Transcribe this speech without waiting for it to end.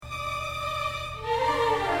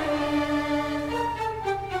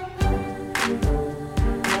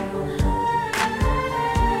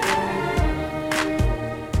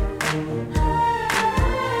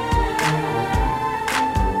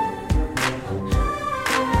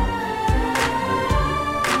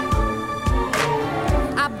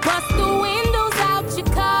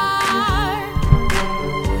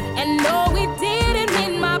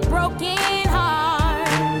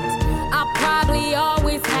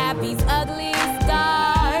have these ugly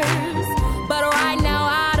scars. But right now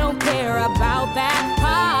I don't care about that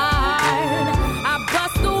part. I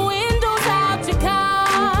bust the windows out your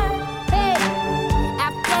car. Hey,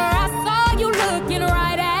 after I saw you looking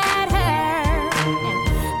right at her. And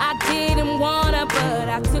I didn't wanna, but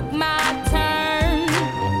I took my turn.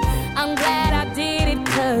 I'm glad I did it,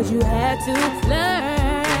 'cause you had to learn.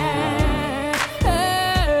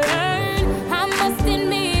 I must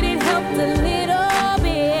admit it helped a little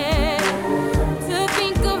bit to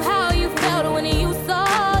think of how you felt when you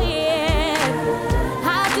saw it.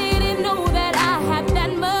 I didn't know that I had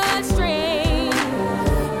that much strength,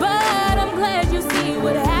 but I'm glad you see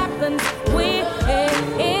what happens when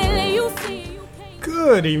you see you can't.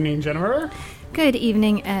 Good evening, Jennifer. Good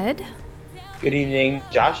evening, Ed. Good evening,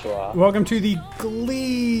 Joshua. Welcome to the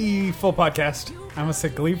Gleeful Podcast. I almost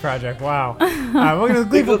said Glee Project. Wow. Welcome to the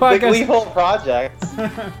Gleeful The Podcast. Gleeful Project.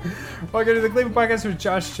 Welcome to the Gleeful Podcast with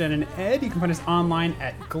Josh, Jen, and Ed. You can find us online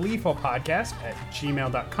at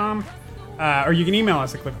gleefulpodcast@gmail.com. Or you can email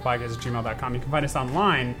us at gleefulpodcast@gmail.com. You can find us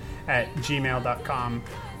online at gmail.com.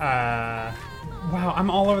 Wow, I'm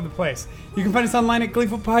all over the place. You can find us online at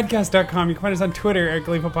gleefulpodcast.com. You can find us on Twitter at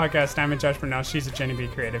gleefulpodcast. I'm at Josh Burnell. She's at Jenny B.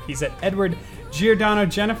 Creative. He's at Edward Giordano.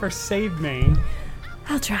 Jennifer, save me.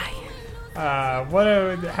 I'll try. How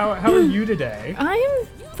are you today? I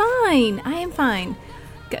am fine.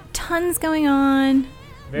 Got tons going on.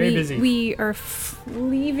 Very busy. We are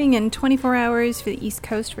leaving in 24 hours for the East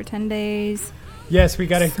Coast for 10 days. Yes, we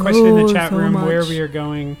got a question in the chat room much. where we are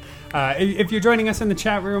going. If you're joining us in the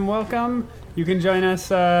chat room, welcome. You can join us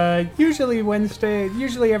usually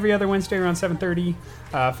every other Wednesday around 7:30.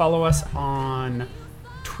 Follow us on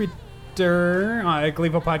Twitter at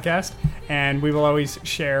Gleeful Podcast, and we will always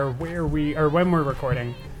share where we or when we're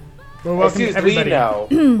recording. Well, welcome As soon as everybody. we know.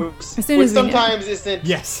 As soon as we sometimes isn't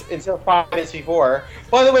Yes. until 5 minutes before.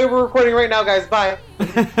 By the way, we're recording right now, guys. Bye.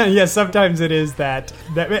 Yes, sometimes it is that,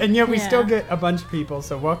 and yet we Yeah. still get a bunch of people.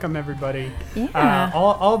 So welcome everybody. Yeah.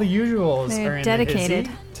 All the usuals They're are in dedicated. the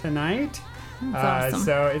Izzy tonight. That's awesome.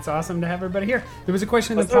 So it's awesome to have everybody here. There was a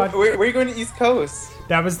question in the Where pod. are you going to East Coast?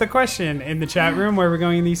 That was the question in the chat room where we're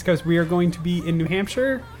going in the East Coast. We are going to be in New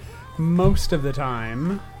Hampshire most of the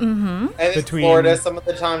time. And Between- Florida some of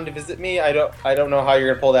the time to visit me. I don't know how you're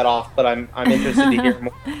going to pull that off, but I'm interested to hear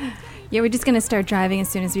more. Yeah, we're just going to start driving as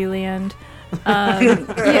soon as we land.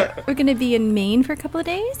 Yeah, we're going to be in Maine for a couple of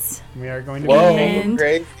days. We are going to be Whoa, in Maine,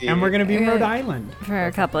 crazy. and we're going to be in We're Rhode gonna- Island. For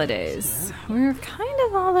a couple of days. We're kind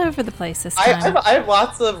of all over the place this time. I have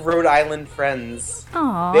lots of Rhode Island friends.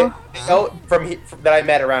 Aww. That I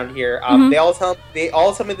met around here. They all tell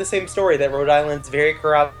me the same story, that Rhode Island's very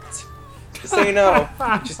corrupt. Just so you know.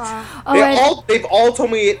 They've all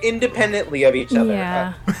told me it independently of each other.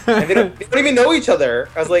 Yeah. And they don't even know each other.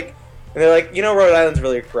 I was like, and they're like, Rhode Island's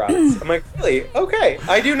really corrupt. I'm like, really? Okay,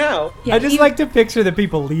 I do now. Yeah, I just like to picture that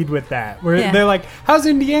people lead with that, where Yeah. they're like, "How's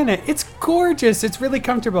Indiana? It's gorgeous. It's really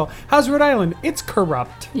comfortable. How's Rhode Island? It's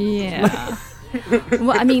corrupt." Yeah.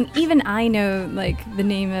 Well, I mean, even I know, like, the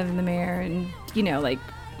name of the mayor and, like,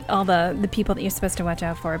 all the people that you're supposed to watch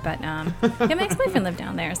out for. But yeah, my ex-boyfriend lived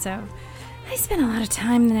down there, so I spent a lot of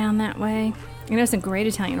time down that way. I know some great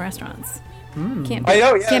Italian restaurants. Can't I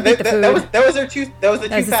know, yeah. Can't beat the food. That was the two the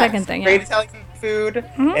facts. second thing, yeah. Great Italian food,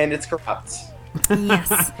 and it's corrupt.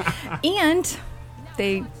 Yes. And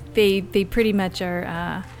they pretty much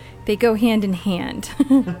are, they go hand in hand.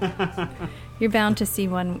 You're bound to see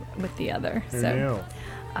one with the other. Who So. knew?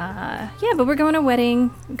 Yeah, but we're going to a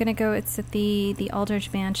wedding. We're going to go. It's at the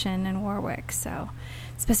Aldrich Mansion in Warwick, so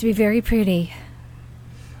it's supposed to be very pretty.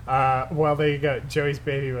 Well, there you go. Joey's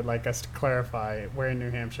baby would like us to clarify. We're in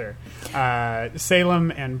New Hampshire.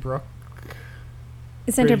 Salem and Brook.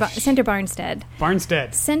 Center British- Barnstead.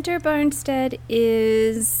 Barnstead. Center Barnstead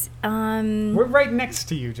is We're right next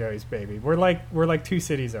to you, Joey's baby. We're like 2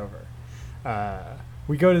 cities over.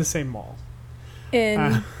 We go to the same mall.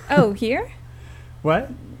 in here? What?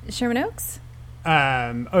 Sherman Oaks?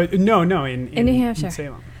 No, in New Hampshire. in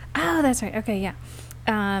Salem. Oh, that's right. Okay, yeah.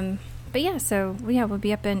 But yeah, so we'll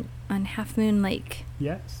be up on Half Moon Lake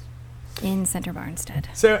Yes. in Center Barnstead.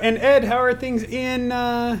 So, and Ed, how are things in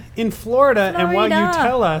Florida? And while you Florida.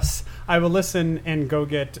 tell us, I will listen and go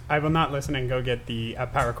get. I will not listen and go get the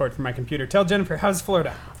power cord for my computer. Tell Jennifer, how's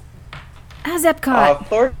Florida? How's Epcot?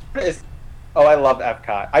 Florida is. Oh, I loved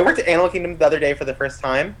Epcot. I worked at Animal Kingdom the other day for the first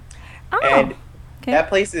time, and okay. that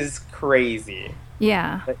place is crazy.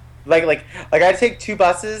 Yeah. Like I had to take 2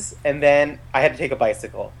 buses, and then I had to take a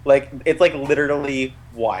bicycle. Like, it's like literally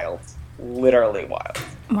wild. Literally wild.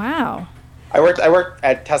 Wow. I worked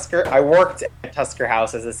at Tusker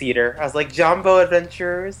House as a seater. I was like, Jumbo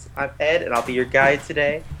Adventures. I'm Ed, and I'll be your guide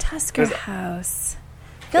today. Tusker House.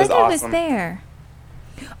 I it feel was like I was awesome. there.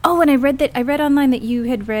 Oh, and I read online that you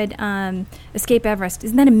had read Escape Everest.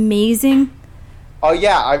 Isn't that amazing? Oh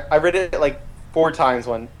yeah, I read it like 4 times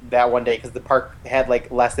one day because the park had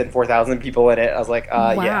like less than 4,000 people in it. I was like,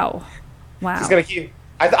 yeah. Wow. Just gonna keep.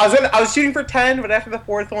 I was shooting for 10, but after the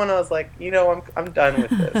 4th one, I was like, I'm done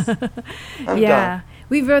with this. I'm done.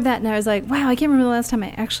 We rode that, and I was like, wow, I can't remember the last time I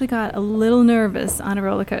actually got a little nervous on a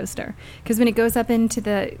roller coaster. Because when it goes up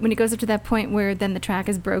to that point where then the track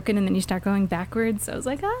is broken and then you start going backwards, I was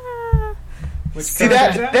like, ah. See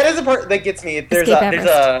that is a part that gets me. There's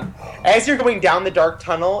a as you're going down the dark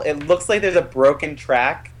tunnel, it looks like there's a broken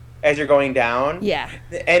track as you're going down. Yeah.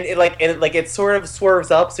 And it sort of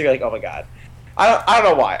swerves up, so you're like, oh my god. I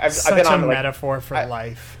don't know why. I've been on a metaphor for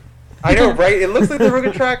life. I know, right? It looks like the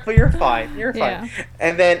broken track, but you're fine. You're fine. Yeah.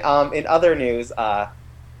 And then in other news,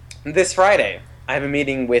 this Friday I have a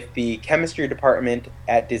meeting with the chemistry department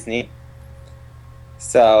at Disney.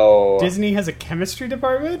 So Disney has a chemistry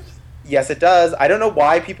department? Yes, it does. I don't know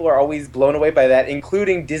why people are always blown away by that,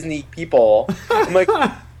 including Disney people. I'm like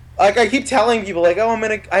I keep telling people like, oh,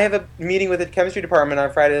 I have a meeting with the chemistry department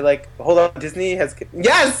on Friday. Like, hold on, Disney has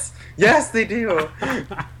yes, they do.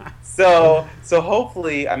 So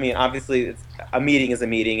hopefully, I mean, obviously, a meeting is a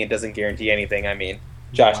meeting. It doesn't guarantee anything. I mean,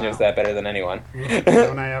 Josh knows that better than anyone.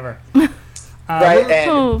 Don't I ever? Right?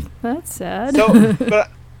 And that's sad. so,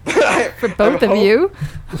 for both of you.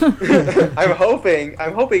 I'm hoping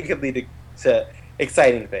it could lead to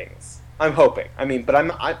exciting things. I'm hoping. I mean, but I'm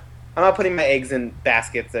not putting my eggs in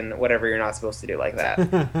baskets and whatever you're not supposed to do like that.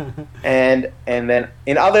 and then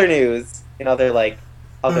in other news,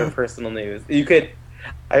 other personal news,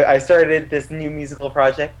 I started this new musical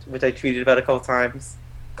project, which I tweeted about a couple times,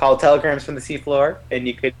 called Telegrams from the Seafloor, and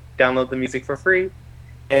you could download the music for free.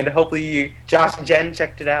 And hopefully Josh and Jen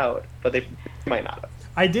checked it out, but they might not have.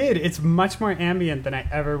 I did. It's much more ambient than I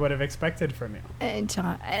ever would have expected from you.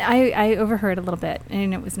 John, I overheard a little bit,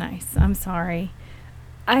 and it was nice. I'm sorry.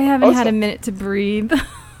 I haven't had a minute to breathe.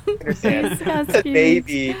 I understand.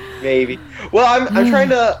 Maybe. Well, I'm trying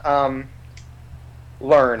to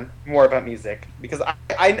learn more about music because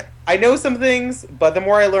I know some things, but the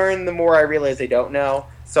more I learn, the more I realize I don't know.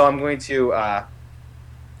 So I'm going to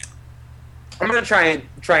try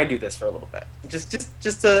and do this for a little bit, just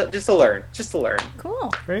to learn.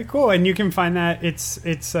 Cool. Very cool. And you can find that it's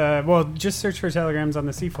just search for Telegrams on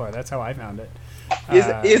the Seafloor. That's how I found it.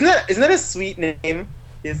 Isn't that a sweet name?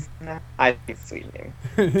 I think it's a sweet name.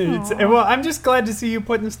 Well, I'm just glad to see you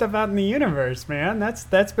putting stuff out in the universe, man.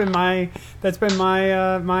 That's been my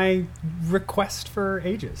request for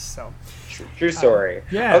ages. So true story.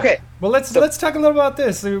 Yeah. Okay. Well, let's talk a little about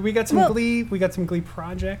this. We got some Glee. We got some Glee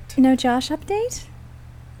project. No Josh update.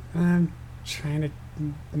 I'm trying to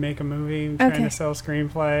make a movie. I'm trying to sell a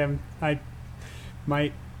screenplay. I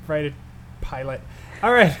might write a pilot.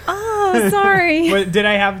 All right. Oh, sorry.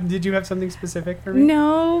 Did you have something specific for me?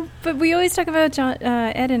 No, but we always talk about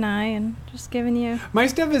Ed and I, and just giving you. My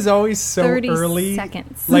stuff is always so 30 early.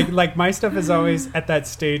 seconds. Like my stuff is always at that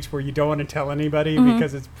stage where you don't want to tell anybody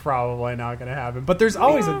because it's probably not going to happen. But there's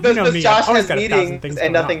always Josh always has got meetings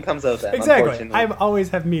and nothing comes of them. Exactly. I always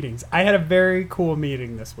have meetings. I had a very cool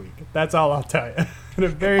meeting this week. That's all I'll tell you. A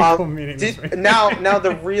very cool meeting this week. Now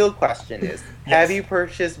the real question is, have you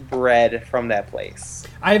purchased bread from that place?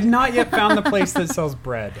 I have not yet found the place that sells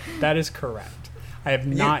bread. That is correct. I have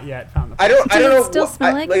not yet found the place. I don't know. Still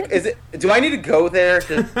smell like it? Is it? Do I need to go there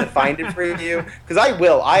to find it for you? Because I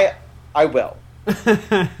will. I will.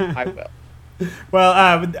 I will.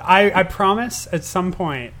 Well, I promise at some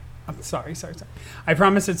point. I'm sorry. I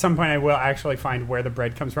promise at some point I will actually find where the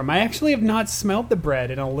bread comes from. I actually have not smelled the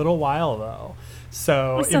bread in a little while though,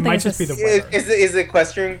 so it might just be the weather. Is the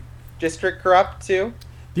Equestrian District corrupt too?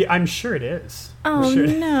 I'm sure it is. Oh sure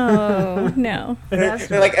no. And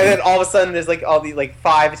then all of a sudden there's all these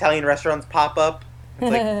 5 Italian restaurants pop up.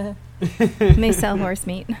 It's And they sell horse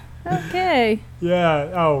meat. Okay.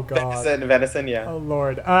 Yeah. Oh God. Venison. Yeah. Oh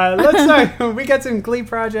Lord. Let's start. We got some Glee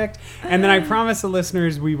project, and then I promised the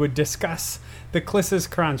listeners we would discuss the Klisses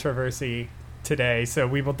Kontroversy today. So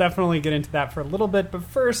we will definitely get into that for a little bit. But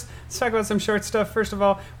first, let's talk about some short stuff. First of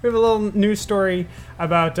all, we have a little news story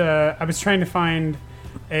about. I was trying to find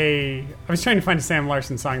a Sam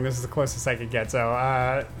Larson song. This is the closest I could get.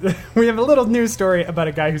 So we have a little news story about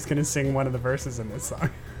a guy who's going to sing one of the verses in this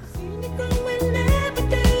song.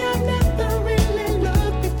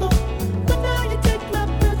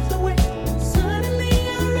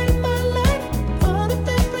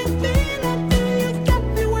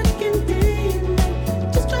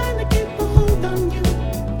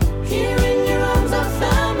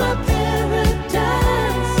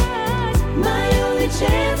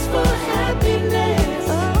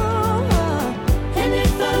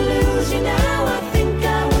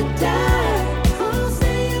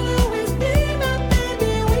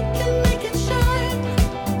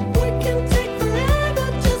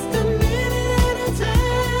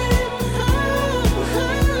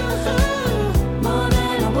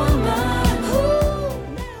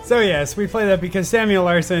 yes, we play that because Samuel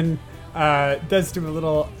Larson does do a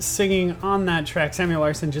little singing on that track. Samuel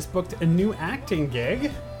Larson just booked a new acting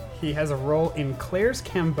gig. He has a role in Claire's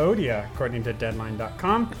Cambodia, according to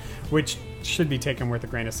Deadline.com, which should be taken with a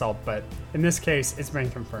grain of salt, but in this case, it's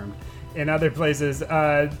been confirmed. In other places,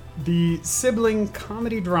 the sibling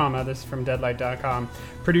comedy drama, this is from Deadline.com,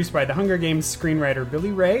 produced by the Hunger Games screenwriter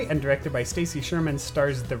Billy Ray and directed by Stacey Sherman,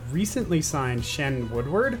 stars the recently signed Shen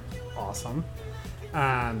Woodward, awesome,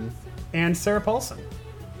 and Sarah Paulson,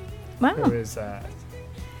 Wow. who is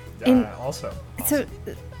also awesome. So,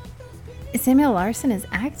 Samuel Larson is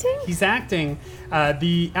acting? He's acting.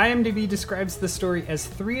 The IMDb describes the story as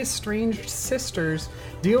three estranged sisters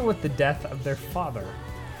deal with the death of their father.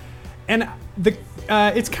 And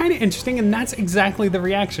it's kind of interesting, and that's exactly the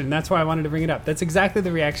reaction. That's why I wanted to bring it up. That's exactly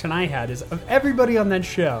the reaction I had, is of everybody on that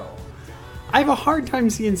show. I have a hard time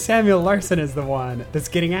seeing Samuel Larson as the one that's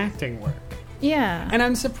getting acting work. Yeah. And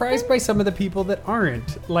I'm surprised by some of the people that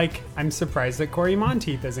aren't. Like, I'm surprised that Corey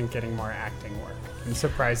Monteith isn't getting more acting work. I'm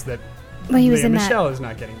surprised that Well, he was Lea in Michele is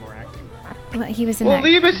not getting more acting work. Well, he was in Well, that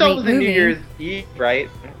Lea Michele great was in New movie. Year's Eve, right?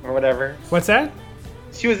 Or whatever. What's that?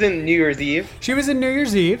 She was in New Year's Eve. She was in New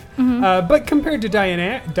Year's Eve, but compared to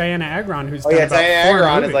Diana Agron, who's done about Diana 4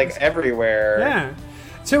 Agron movies. is like everywhere. Yeah.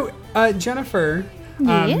 So, Jennifer,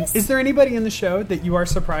 Yes? is there anybody in the show that you are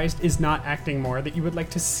surprised is not acting more, that you would like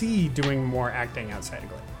to see doing more acting outside of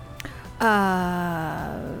Glee?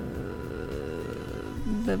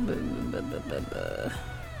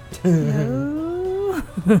 No.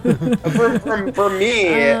 For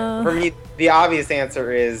me, the obvious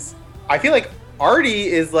answer is I feel like Artie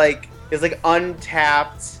is like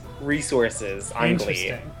untapped resources on Glee.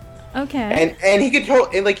 Interesting. Okay. And he could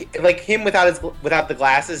totally like him without the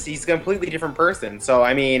glasses, he's a completely different person. So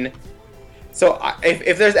I mean,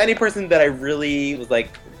 if there's any person that I really was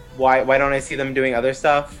like, why don't I see them doing other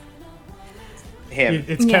stuff? Him.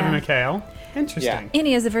 It's Yeah. Kevin McHale. Interesting. And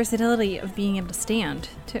he has the versatility of being able to stand,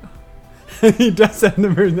 too. He does have the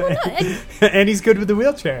version. And he's good with the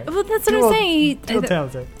wheelchair. Well, that's what I'm saying. Dual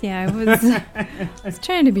talented. Yeah, I was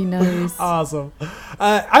trying to be nice. Awesome.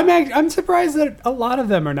 I'm surprised that a lot of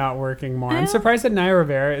them are not working more. I'm Yeah. surprised that Naya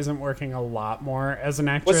Rivera isn't working a lot more as an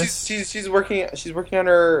actress. Well, she's working on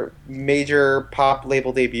her major pop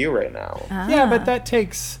label debut right now. Yeah, but that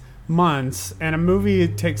takes months, and a movie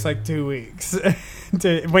takes like 2 weeks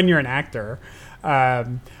when you're an actor.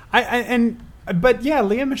 But yeah,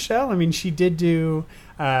 Lea Michele. I mean, she did do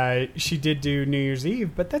New Year's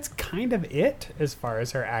Eve, but that's kind of it as far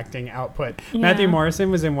as her acting output. Yeah. Matthew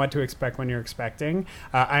Morrison was in What to Expect When You're Expecting.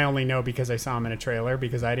 I only know because I saw him in a trailer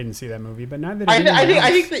because I didn't see that movie. But neither did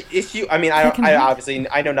I think the issue. I mean, I obviously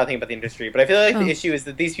I know nothing about the industry, but I feel like the issue is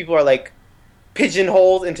that these people are like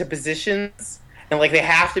pigeonholed into positions, and like they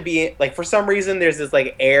have to be like for some reason there's this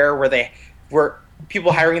like air where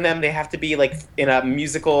people hiring them, they have to be like in a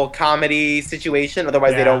musical comedy situation,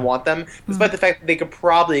 otherwise they don't want them, despite the fact that they could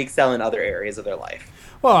probably excel in other areas of their life.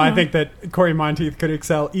 Well, I think that Corey Monteith could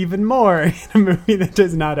excel even more in a movie that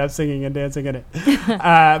does not have singing and dancing in it.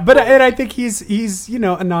 But I think he's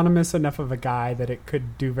anonymous enough of a guy that it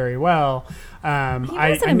could do very well. He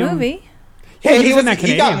was in a movie. Yeah, he was in that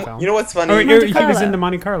Canadian film. You know what's funny? He was in the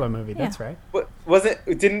Monte Carlo movie. That's right.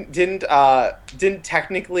 Didn't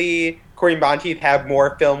technically Corey Monteith have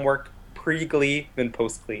more film work pre-Glee than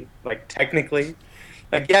post-Glee? Like technically,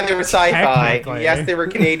 like yeah, they were sci-fi. Technically. Yes, they were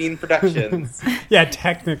Canadian productions. Yeah,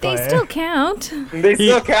 technically. They still count. They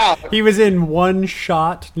still count. He was in one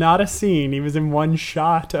shot, not a scene. He was in one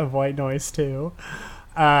shot of White Noise too.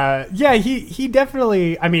 Yeah, he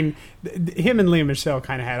definitely. I mean, him and Lea Michele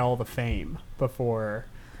kind of had all the fame before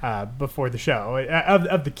the show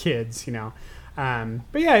of the kids,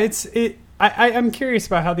 But yeah, I'm curious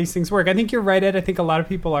about how these things work. I think you're right, Ed. I think a lot of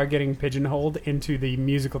people are getting pigeonholed into the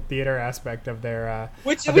musical theater aspect of their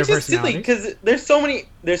which of their is silly because there's so many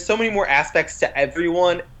more aspects to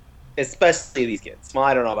everyone, especially these kids. Well,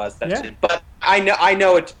 I don't know about especially, but I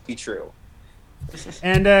know it to be true.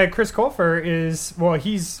 And Chris Colfer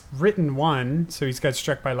he's written one, so he's got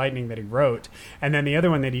Struck by Lightning that he wrote, and then the other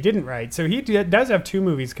one that he didn't write. So he does have 2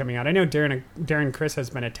 movies coming out. I know Darren Criss has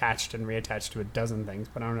been attached and reattached to a dozen things,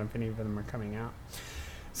 but I don't know if any of them are coming out.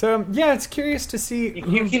 So yeah, it's curious to see.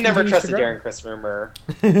 You can never trust a Darren Criss rumor.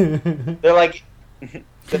 They're like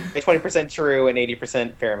 20% true and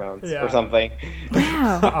 80% pheromones or something.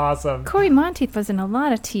 Wow. Awesome. Corey Monteith was in a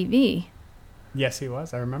lot of TV. Yes, he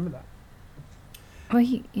was. I remember that. Well,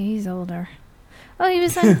 he's older. Oh, he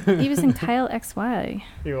was in Kyle XY.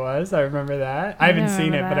 He was. I remember that. I haven't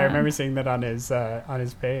seen it, but I remember seeing that on his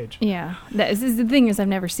page. Yeah, the thing is, I've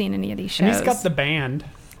never seen any of these shows. And he's got the band.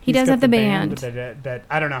 He does got have the band. That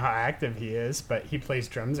I don't know how active he is, but he plays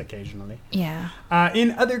drums occasionally. Yeah. In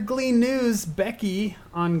other Glee news, Becky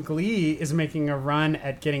on Glee is making a run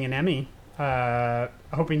at getting an Emmy,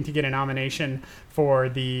 hoping to get a nomination for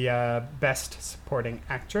the Best Supporting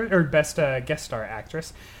Actress or Best Guest Star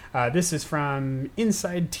Actress. This is from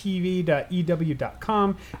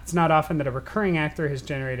InsideTV.ew.com. It's not often that a recurring actor has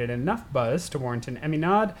generated enough buzz to warrant an Emmy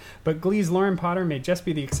nod, but Glee's Lauren Potter may just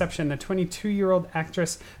be the exception. The 22-year-old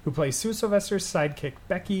actress who plays Sue Sylvester's sidekick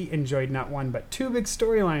Becky enjoyed not one but two big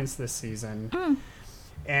storylines this season,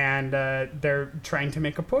 and they're trying to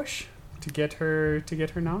make a push to get her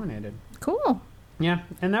nominated. Cool. Yeah,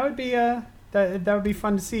 and that would be that would be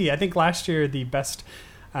fun to see. I think last year the best.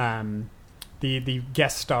 The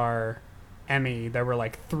guest star Emmy, there were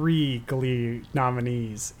like 3 Glee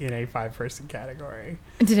nominees in a 5-person category.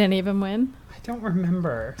 Did any of them win? I don't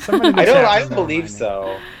remember. I don't believe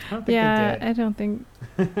so. I don't think they did. I don't think.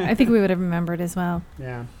 I think we would have remembered as well.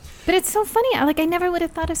 Yeah. But it's so funny. I never would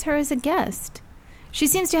have thought of her as a guest. She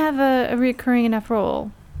seems to have a recurring enough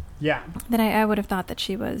role. Yeah. That I would have thought that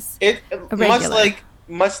she was a regular.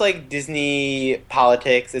 Much like Disney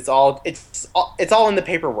politics, it's all in the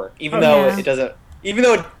paperwork. Even though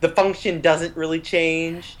the function doesn't really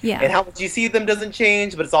change, and how much you see them doesn't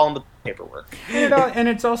change, but it's all in the paperwork. And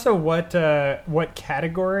it's also what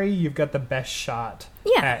category you've got the best shot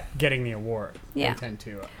at getting the award. Yeah, they tend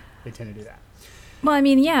to do that. Well, I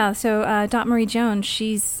mean, yeah. So Dot Marie Jones,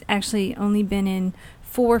 she's actually only been in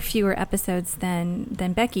 4 fewer episodes than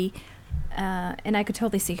Becky. And I could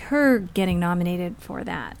totally see her getting nominated for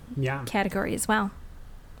that category as well.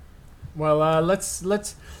 Well, let's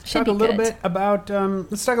talk a little bit about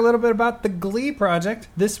the Glee project.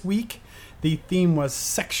 This week, the theme was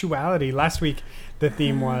sexuality. Last week, the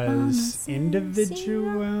theme was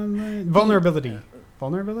vulnerability.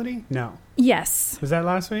 Vulnerability? No. Yes. Was that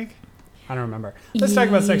last week? I don't remember. Let's talk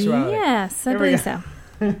about sexuality. Yes, I believe so.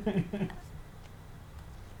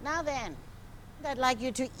 Now then. I'd like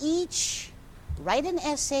you to each write an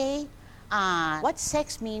essay on what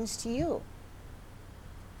sex means to you.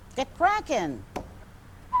 Get cracking.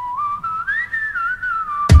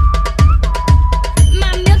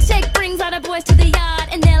 My milkshake brings all the boys to the yard,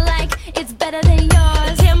 and they're like, it's better than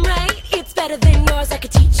yours. Damn right, it's better than yours. I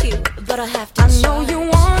could teach you, but I'll have to. I know you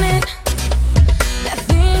want it. That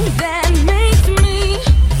thing that makes me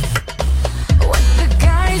what the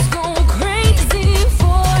guys go crazy for.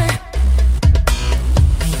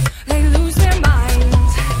 They lose their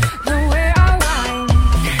minds the way I whine.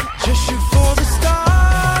 Just shoot for the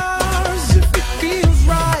stars. If it feels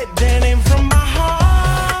right, then aim from my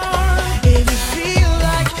heart. If you feel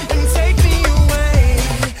like, and take me away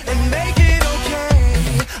and make it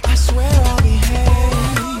okay, I swear I'll behave.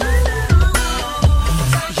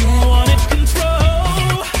 You wanted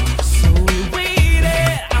control, so we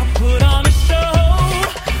waited. I put on a show.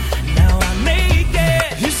 Now I make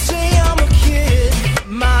it. You say I'm a kid,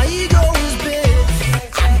 my ego is big.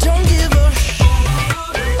 I don't give a shit.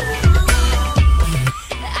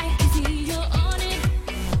 I can see you're on it.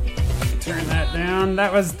 Turn that down.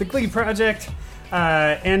 That was the Glee project.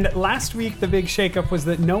 And last week, the big shakeup was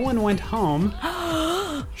that no one went home.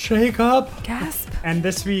 Shake up. Gasp. And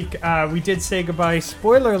this week, we did say goodbye,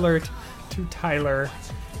 spoiler alert, to Tyler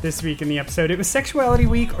this week in the episode. It was Sexuality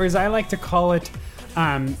Week, or as I like to call it,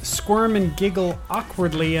 Squirm and Giggle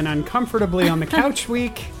Awkwardly and Uncomfortably on the Couch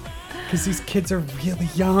Week, because these kids are really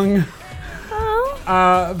young.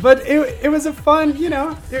 But it was a fun,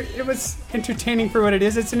 it was entertaining for what it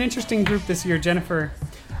is. It's an interesting group this year. Jennifer,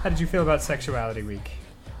 how did you feel about Sexuality Week?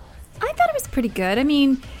 I thought it was pretty good. I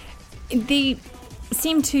mean, they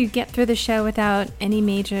seemed to get through the show without any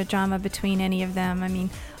major drama between any of them. I mean,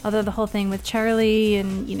 although the whole thing with Charlie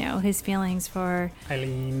and, his feelings for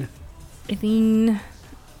Eileen. Eileen's,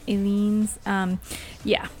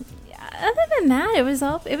 yeah. Other than that,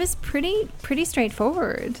 it was pretty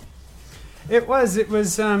straightforward. It was,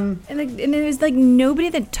 and it was like nobody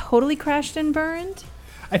that totally crashed and burned.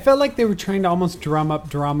 I felt like they were trying to almost drum up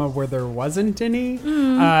drama where there wasn't any.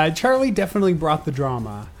 Charlie definitely brought the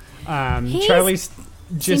drama. Charlie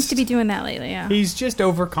seems to be doing that lately. Yeah, he's just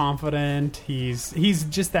overconfident. He's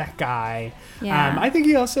just that guy. Yeah. I think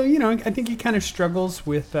he also, I think he kind of struggles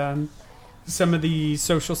with some of the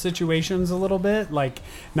social situations a little bit, like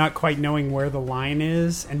not quite knowing where the line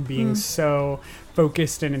is and being so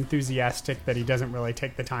focused and enthusiastic that he doesn't really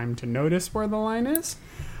take the time to notice where the line is.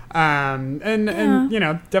 And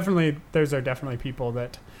definitely, those are definitely people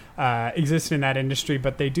that exist in that industry,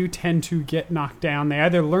 but they do tend to get knocked down. They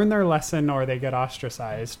either learn their lesson or they get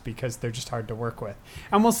ostracized because they're just hard to work with.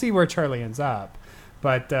 And we'll see where Charlie ends up.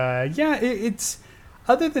 But it's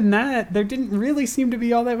other than that, there didn't really seem to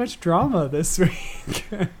be all that much drama this week.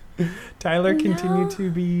 Tyler continued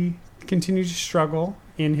to struggle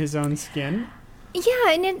in his own skin.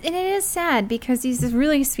 Yeah, and it is sad because he's a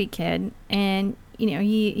really sweet kid, and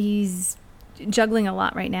he's juggling a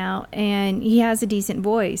lot right now, and he has a decent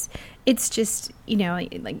voice. It's just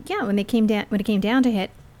when it came down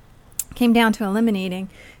to eliminating,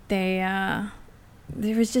 there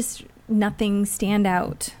was just nothing stand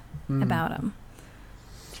out about him.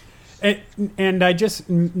 And I just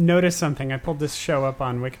noticed something. I pulled this show up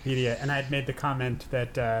on Wikipedia, and I had made the comment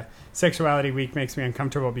that Sexuality Week makes me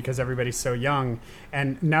uncomfortable because everybody's so young.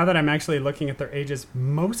 And now that I'm actually looking at their ages,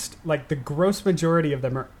 the gross majority of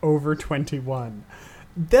them are over 21.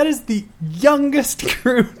 That is the youngest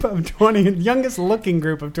youngest looking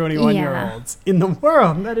group of 21-year-olds in the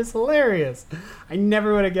world. That is hilarious. I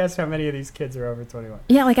never would have guessed how many of these kids are over 21.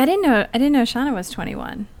 Yeah, I didn't know Shauna was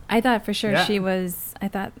 21. I thought for sure she was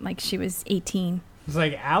 18. It's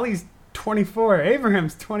like Allie's 24,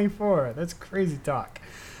 Abraham's 24. That's crazy talk.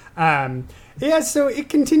 So it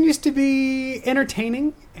continues to be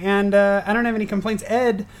entertaining, and I don't have any complaints.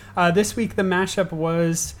 Ed, this week the mashup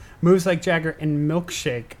was Moves Like Jagger and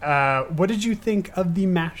Milkshake. What did you think of the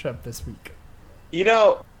mashup this week?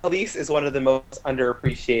 Elise is one of the most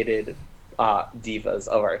underappreciated divas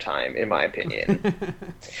of our time, in my opinion.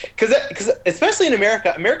 Because especially in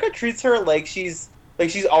America treats her like she's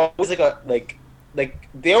always like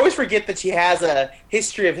they always forget that she has a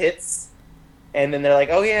history of hits, and then they're like,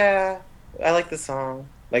 oh yeah, I like the song,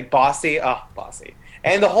 like Bossy,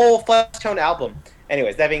 and the whole Flesh Tone album.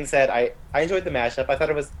 Anyways, that being said, I enjoyed the mashup. I thought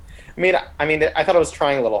it was, I thought it was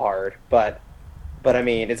trying a little hard, but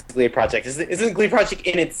it's a Glee Project. Isn't Glee Project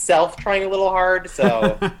in itself trying a little hard?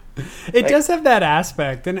 So it does have that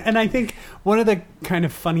aspect, and I think one of the kind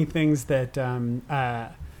of funny things that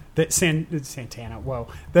Santana,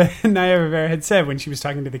 that Naya Rivera had said when she was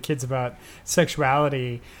talking to the kids about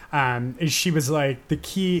sexuality, is she was like, the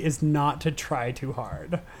key is not to try too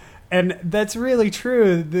hard. And that's really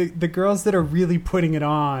true. The girls that are really putting it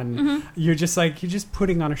on, you're just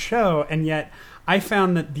putting on a show. And yet I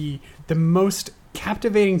found that the most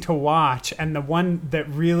captivating to watch, and the one that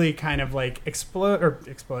really kind of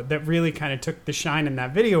that really kind of took the shine in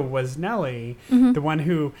that video was Nelly, the one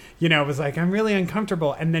who, was like, I'm really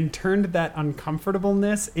uncomfortable, and then turned that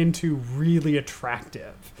uncomfortableness into really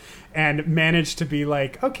attractive. And managed to be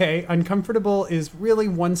like, okay, uncomfortable is really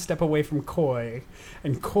one step away from coy,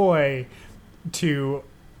 and coy to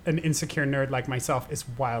an insecure nerd like myself is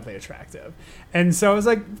wildly attractive. And so I was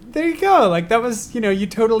like, there you go. Like, that was, you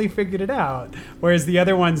totally figured it out. Whereas the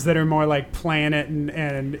other ones that are more like playing it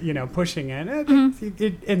and pushing it,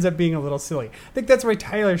 it ends up being a little silly. I think that's why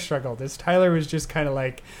Tyler struggled, is Tyler was just kind of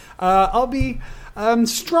like, I'll be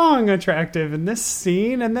strong attractive in this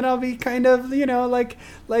scene, and then I'll be kind of,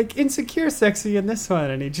 like insecure sexy in this one.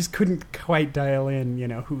 And he just couldn't quite dial in,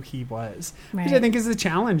 who he was. Right. Which I think is the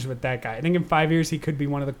challenge with that guy. I think in 5 years he could be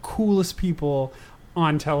one of the coolest people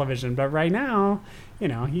on television. But right now,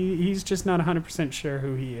 he's just not 100% sure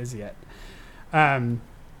who he is yet. I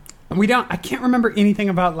can't remember anything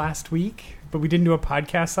about last week, but we didn't do a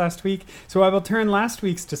podcast last week. So I will turn last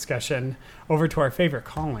week's discussion over to our favorite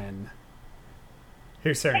call-in.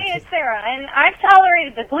 Here's Sarah. Hey, it's Sarah, and I've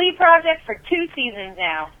tolerated the Glee Project for 2 seasons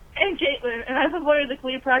now. And Caitlin, and I've avoided the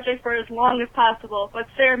Glee Project for as long as possible, but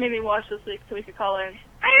Sarah made me watch this week so we could call in.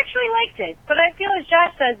 I actually liked it, but I feel, as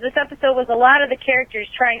Josh says, this episode was a lot of the characters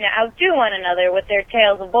trying to outdo one another with their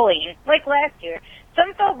tales of bullying, like last year.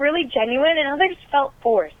 Some felt really genuine, and others felt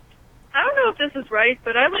forced. I don't know if this is right,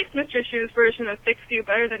 but I liked Mr. Shu's version of Fix You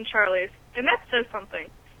better than Charlie's, and that says something.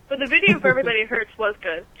 But the video for Everybody Hurts was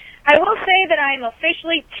good. I will say that I am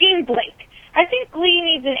officially Team Blake. I think Glee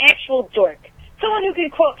needs an actual dork. Someone who can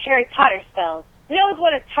quote Harry Potter spells, knows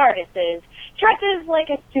what a TARDIS is, dresses like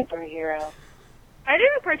a superhero. I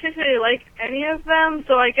didn't particularly like any of them,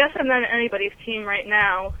 so I guess I'm not anybody's team right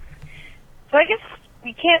now. So I guess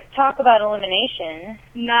we can't talk about elimination.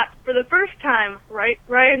 Not for the first time, right,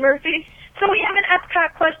 Ryan Murphy? So we have an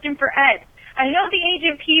Epcot question for Ed. I know the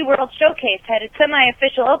Agent P World Showcase had its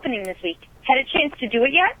semi-official opening this week. Had a chance to do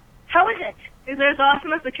it yet? How is it? Is it as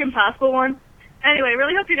awesome as the Kim Possible one? Anyway,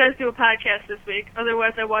 really hope you guys do a podcast this week.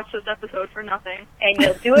 Otherwise, I watched this episode for nothing. And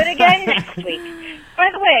you'll do it again next week. By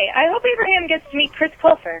the way, I hope Abraham gets to meet Chris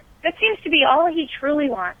Colfer. That seems to be all he truly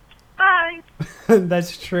wants. Bye.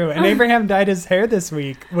 That's true. And Abraham dyed his hair this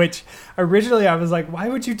week, which originally I was like, why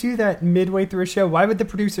would you do that midway through a show? Why would the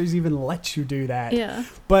producers even let you do that? Yeah.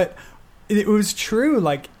 But it was true.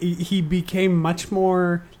 Like, he became much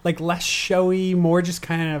more, like, less showy, more just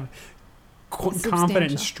kind of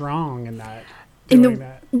confident and strong in that. doing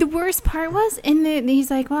that. The worst part was, he's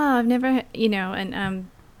like, wow, I've never, and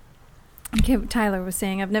Tyler was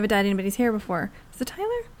saying, I've never dyed anybody's hair before. Was it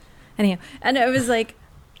Tyler? Anyhow, and I was like,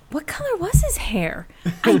 what color was his hair?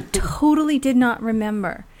 I totally did not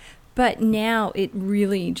remember. But now it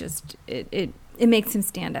really just, it makes him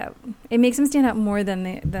stand out. It makes him stand out more than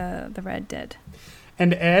the red did.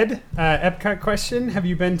 And Ed, Epcot question, have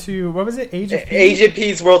you been to, what was it, Age of P? Age of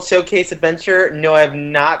P's World Showcase Adventure? No, I have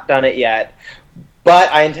not done it yet.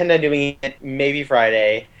 But I intend on doing it maybe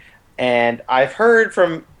Friday. And I've heard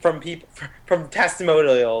from people, from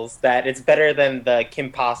testimonials, that it's better than the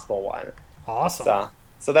Kim Possible one. Awesome.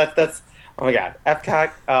 So that's oh my god,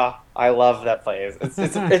 Epcot. I love that place.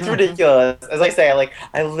 It's ridiculous. As I say,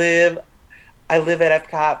 I live at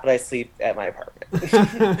Epcot, but I sleep at my apartment.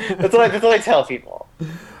 that's what I tell people. We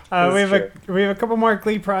have a couple more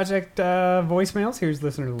Glee Project voicemails. Here's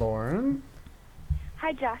listener Lauren.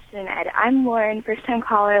 Hi, Josh and Ed. I'm Lauren, first-time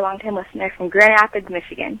caller, long-time listener from Grand Rapids,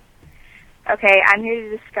 Michigan. Okay, I'm here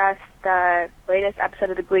to discuss the latest episode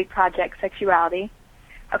of the Glee Project, Sexuality.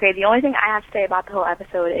 Okay, the only thing I have to say about the whole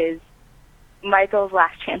episode is Michael's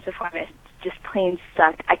last chance performance just plain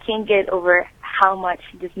sucked. I can't get over how much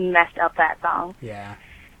he just messed up that song. Yeah.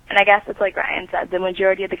 And I guess it's like Ryan said, the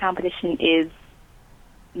majority of the competition is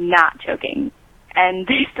not choking. And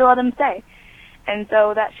they still let him stay. And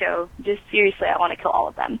so that show, just seriously, I want to kill all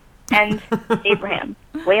of them. And Abraham,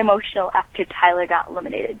 way emotional after Tyler got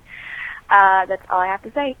eliminated. That's all I have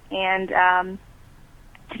to say. And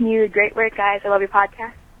continue the great work, guys. I love your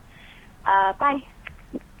podcast. Bye.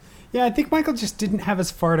 Yeah, I think Michael just didn't have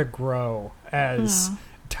as far to grow as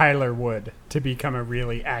Tyler would to become a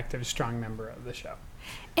really active, strong member of the show.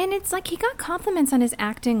 And it's like he got compliments on his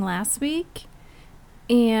acting last week,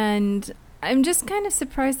 and I'm just kind of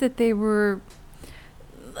surprised that they were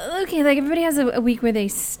okay. Like everybody has a week where they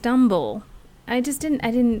stumble. I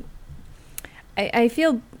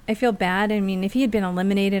feel bad. I mean, if he had been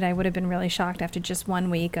eliminated, I would have been really shocked after just 1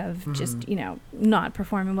 week of just, not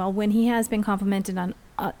performing well, when he has been complimented on,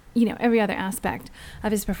 every other aspect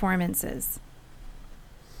of his performances.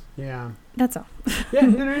 Yeah. That's all. Yeah,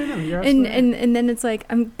 no. You're absolutely right. And then it's like,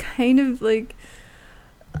 I'm kind of like,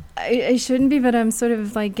 I shouldn't be, but I'm sort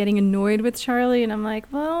of like getting annoyed with Charlie, and I'm like,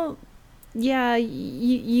 well, yeah,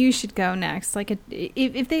 you should go next. Like,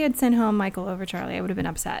 if they had sent home Michael over Charlie, I would have been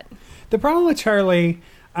upset. The problem with Charlie,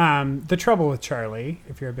 the trouble with Charlie,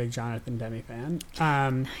 if you're a big Jonathan Demme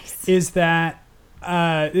fan, is that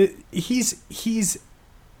he's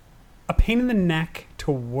a pain in the neck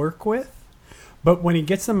to work with, but when he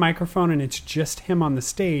gets the microphone and it's just him on the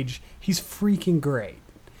stage, he's freaking great.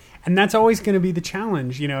 And that's always going to be the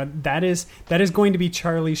challenge. That is going to be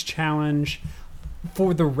Charlie's challenge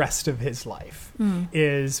for the rest of his life,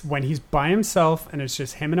 is when he's by himself and it's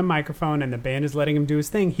just him and a microphone and the band is letting him do his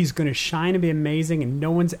thing, he's going to shine and be amazing, and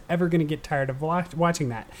no one's ever going to get tired of watching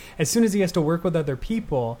that. As soon as he has to work with other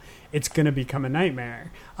people, it's going to become a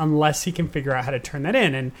nightmare unless he can figure out how to turn that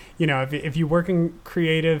in. And, if you work in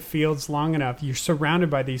creative fields long enough, you're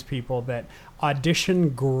surrounded by these people that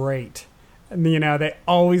audition great. And, they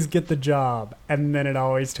always get the job, and then it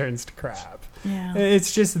always turns to crap. Yeah.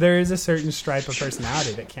 It's just there is a certain stripe of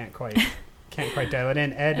personality that can't quite dial it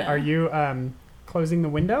in. Ed, Are you closing the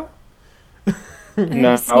window?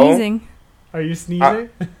 No. Sneezing. Are you sneezing?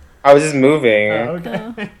 I was just moving. Oh,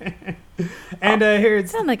 okay. And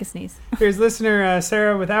here's Sound like a sneeze. Here's listener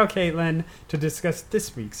Sarah without Caitlin to discuss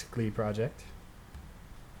this week's Glee project.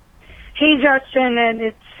 Hey, Justin, and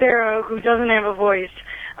it's Sarah, who doesn't have a voice.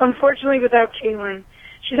 Unfortunately, without Caitlin.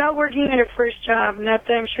 She's not working at her first job, not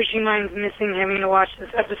that I'm sure she minds missing having to watch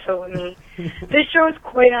this episode with me. This show is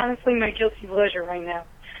quite honestly my guilty pleasure right now.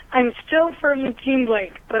 I'm still firm with Team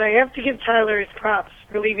Blake, but I have to give Tyler his props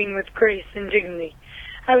for leaving with grace and dignity.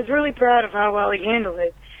 I was really proud of how well he handled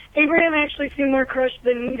it. Abraham actually seemed more crushed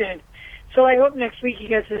than he did, so I hope next week he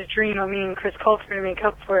gets his dream of me and Chris Colfer to make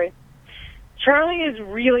up for it. Charlie is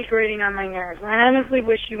really grating on my nerves. I honestly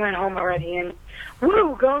wish she went home already, and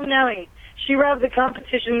woo, go Nelly. She robbed the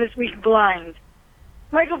competition this week blind.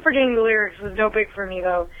 Michael forgetting the lyrics was no big for me,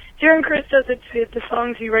 though. Darren Criss does it fit the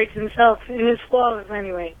songs he writes himself, and his flawless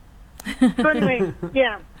anyway. So anyway,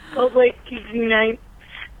 yeah, Cold Lake keeps unite.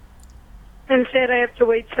 Instead, I have to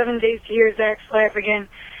wait 7 days to hear Zach's laugh again,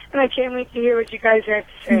 and I can't wait to hear what you guys have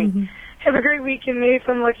to say. Have a great week, and maybe if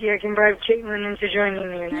I'm lucky, I can bribe Caitlin into joining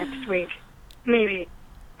me next week. Maybe.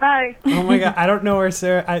 Bye. Oh my God, I don't know where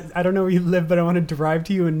Sarah. I don't know where you live, but I want to drive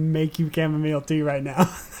to you and make you chamomile tea right now.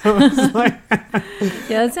 That was like,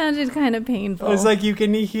 yeah, that sounded kind of painful. It was like you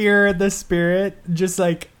can hear the spirit just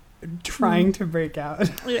like trying to break out.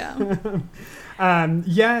 Yeah.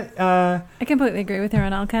 I completely agree with her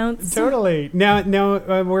on all counts. Totally. Now,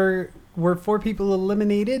 we're 4 people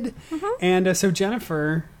eliminated, and so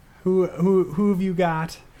Jennifer, who have you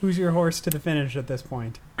got? Who's your horse to the finish at this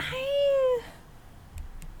point?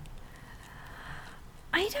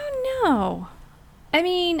 I don't know. I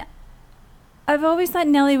mean, I've always thought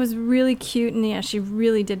Nellie was really cute, and yeah, she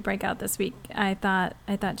really did break out this week. I thought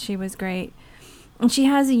she was great, and she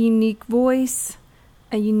has a unique voice,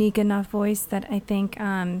 a unique enough voice that I think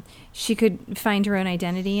she could find her own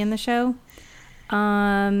identity in the show.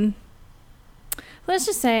 Let's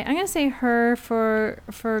just say I'm gonna say her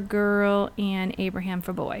for girl and Abraham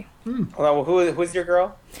for boy. Well, who's your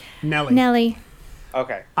girl? Nellie.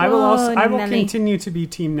 Okay. I will Nellie. continue to be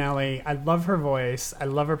Team Nellie. I love her voice. I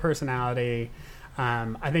love her personality.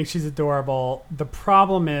 I think she's adorable. The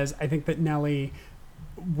problem is, I think that Nellie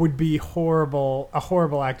would be a horrible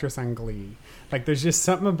actress on Glee. Like, there's just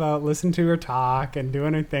something about listening to her talk and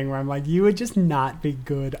doing her thing where I'm like, you would just not be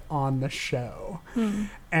good on the show.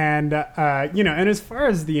 And, and as far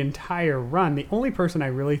as the entire run, the only person I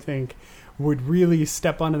really think would really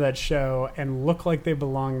step onto that show and look like they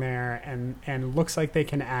belong there and looks like they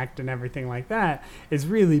can act and everything like that is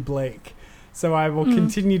really Blake. So I will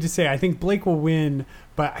continue to say I think Blake will win,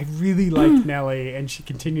 but I really like Nellie, and she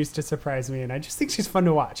continues to surprise me, and I just think she's fun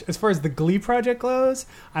to watch. As far as the Glee project goes,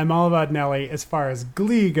 I'm all about Nellie. As far as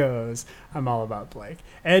Glee goes, I'm all about Blake.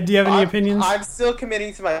 Ed, do you have any opinions? I'm still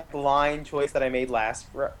committing to my blind choice that I made last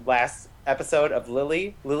episode of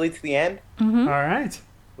Lily to the end. All right.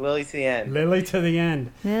 Lily to the end. Lily to the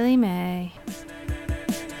end. Lily May.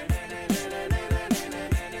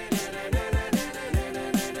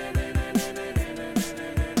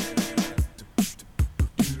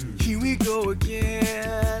 Here we go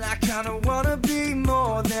again. I kinda wanna be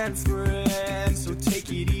more than friends, so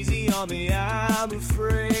take it easy on me. I'm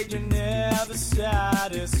afraid you're never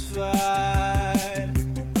satisfied.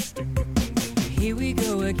 Here we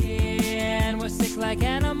go again. We're sick like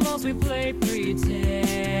animals, we play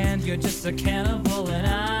pretend. You're just a cannibal and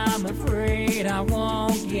I'm afraid I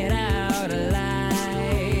won't get out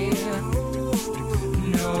alive.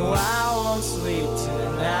 No, I won't sleep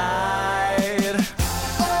tonight.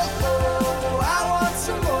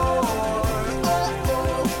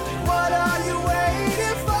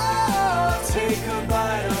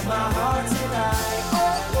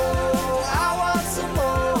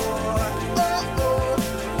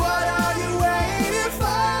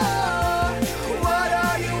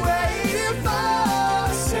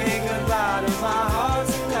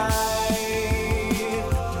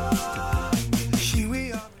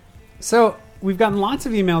 So we've gotten lots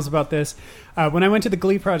of emails about this. When I went to the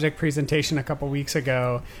Glee Project presentation a couple weeks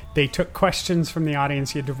ago, they took questions from the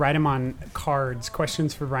audience. You had to write them on cards,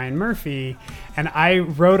 questions for Ryan Murphy. And I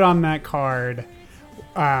wrote on that card,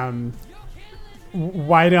 why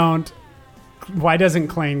doesn't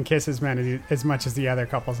Klaine kiss his men as much as the other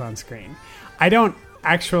couples on screen? I don't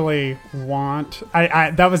actually want...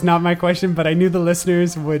 that was not my question, but I knew the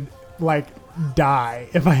listeners would, die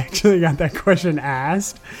if I actually got that question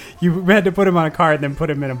asked. You had to put them on a card, then put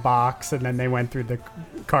them in a box, and then they went through the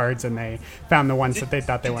cards and they found the ones that they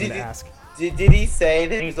thought they wanted to ask. Did he say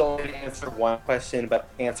that he was only going to answer one question, but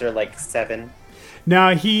answer 7?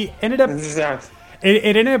 No, he ended up... It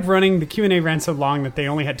ended up running, the Q&A ran so long that they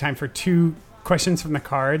only had time for 2 questions from the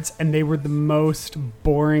cards, and they were the most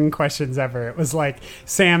boring questions ever. It was like,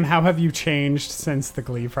 Sam, how have you changed since the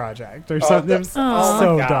Glee Project? Or something. It was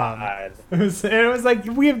so dumb. It was like,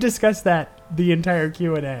 we have discussed that the entire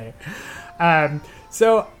Q&A.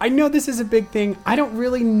 So I know this is a big thing. I don't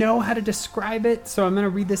really know how to describe it, so I'm going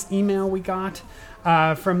to read this email we got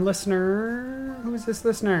from listener... Who is this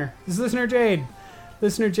listener? This is listener Jade.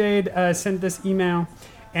 Listener Jade sent this email.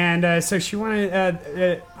 And so she wanted,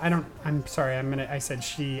 I'm sorry, I said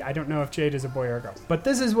she, I don't know if Jade is a boy or a girl. But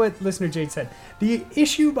this is what listener Jade said. The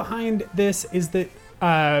issue behind this is that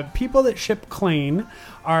people that ship Klaine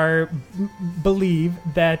believe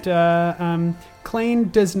that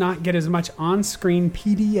Klaine does not get as much on-screen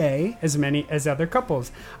PDA as other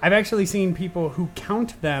couples. I've actually seen people who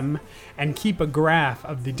count them and keep a graph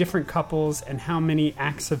of the different couples and how many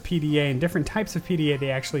acts of PDA and different types of PDA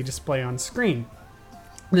they actually display on screen.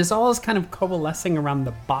 This all is kind of coalescing around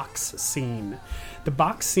the box scene. The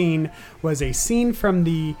box scene was a scene from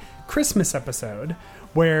the Christmas episode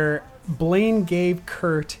where Blaine gave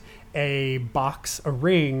Kurt a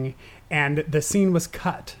ring, and the scene was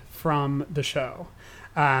cut from the show.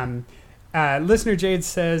 Listener Jade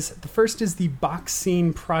says, the first is the Box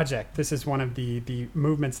Scene Project. This is one of the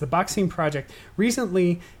movements. The Box Scene Project.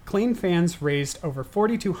 Recently, Klaine fans raised over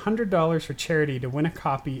 $4,200 for charity to win a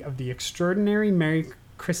copy of the Extraordinary Merry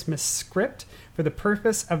Christmas script for the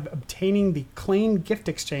purpose of obtaining the Klaine gift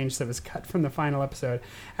exchange that was cut from the final episode.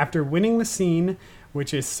 After winning the scene,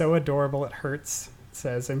 which is so adorable it hurts, it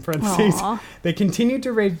says in parentheses, Aww. they continued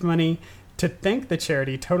to raise money to thank the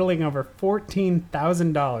charity, totaling over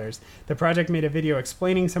 $14,000. The project made a video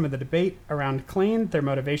explaining some of the debate around Klaine, their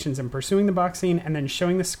motivations in pursuing the box scene, and then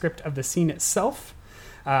showing the script of the scene itself.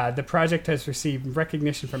 The project has received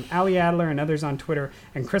recognition from Ali Adler and others on Twitter,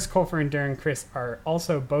 and Chris Colfer and Darren Criss are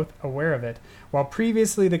also both aware of it. While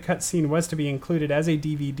previously the cut scene was to be included as a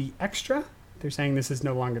DVD extra, they're saying this is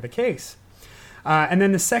no longer the case. And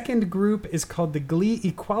then the second group is called the Glee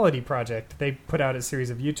Equality Project. They put out a series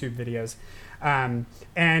of YouTube videos. And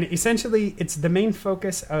essentially, it's the main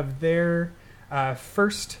focus of their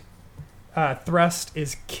first thrust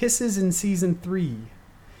is Kisses in Season 3.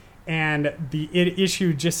 And the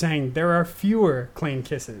issue just saying there are fewer Klaine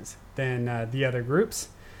kisses than the other groups,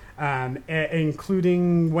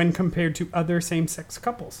 including when compared to other same-sex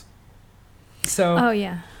couples. So, Oh,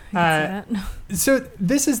 yeah. I can see that. so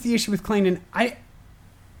this is the issue with Klaine, and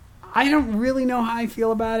I don't really know how I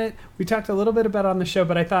feel about it. We talked a little bit about it on the show,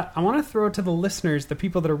 but I thought I want to throw it to the listeners, the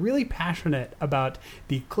people that are really passionate about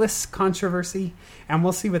the Klisses controversy, and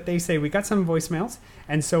we'll see what they say. We got some voicemails,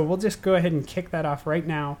 and so we'll just go ahead and kick that off right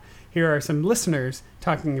now. Here are some listeners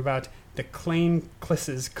talking about the Klaine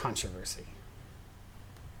Klisses controversy.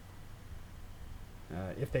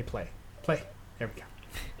 If they play. There we go.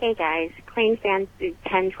 Hey guys, Klaine fan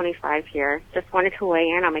 1025 here. Just wanted to weigh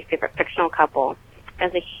in on my favorite fictional couple.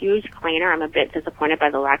 As a huge Klainer, I'm a bit disappointed by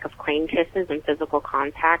the lack of Klaine kisses and physical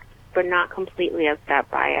contact, but not completely upset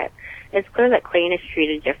by it. It's clear that Klaine is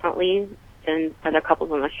treated differently than other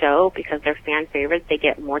couples on the show because they're fan favorites. They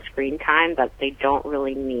get more screen time that they don't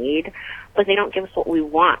really need, but they don't give us what we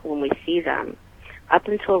want when we see them. Up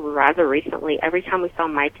until rather recently, every time we saw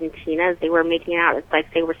Mike and Tina, they were making out. It's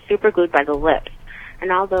like they were super glued by the lips.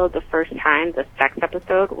 And although the first time the sex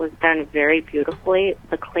episode was done very beautifully,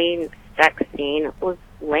 the Klaine sex scene was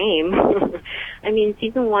lame. I mean,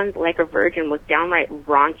 season 1's Like a Virgin was downright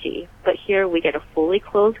raunchy, but here we get a fully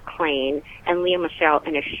clothed Klaine and Leah Michelle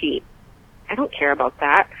in a sheet. I don't care about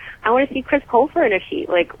that. I want to see Chris Colfer in a sheet.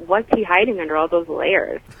 Like, what's he hiding under all those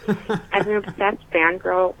layers? As an obsessed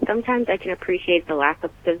fangirl, sometimes I can appreciate the lack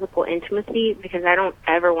of physical intimacy because I don't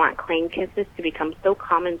ever want Klaine kisses to become so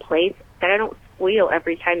commonplace that I don't squeal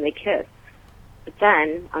every time they kiss. But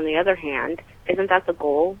then, on the other hand, isn't that the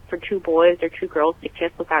goal, for two boys or two girls to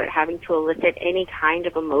kiss without it having to elicit any kind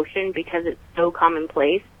of emotion because it's so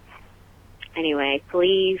commonplace? Anyway,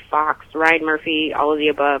 Glee, Fox, Ryan Murphy, all of the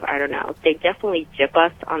above, I don't know. They definitely jip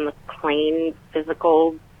us on the Klaine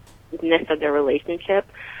physicalness of their relationship,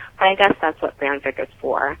 but I guess that's what fanfic is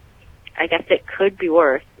for. I guess it could be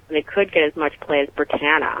worse. They could get as much play as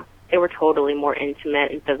Britannia. They were totally more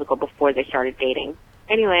intimate and physical before they started dating.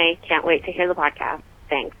 Anyway, can't wait to hear the podcast.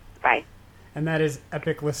 Thanks. Bye. And that is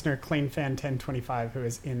epic listener Klaine fan 1025, who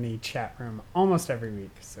is in the chat room almost every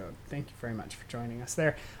week. So thank you very much for joining us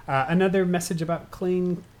there. Another message about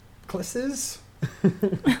Klaine Klisses.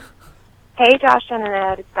 Hey, Josh and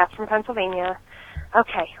Ed. It's Beth from Pennsylvania.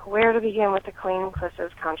 Okay, where to begin with the Klaine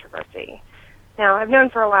Klisses controversy? Now, I've known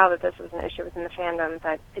for a while that this was an issue within the fandom,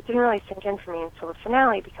 but it didn't really sink in for me until the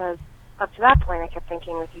finale because up to that point I kept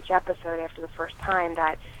thinking with each episode after the first time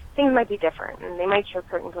that things might be different, and they might show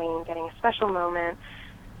Kurt and Blaine getting a special moment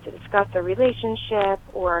to discuss their relationship,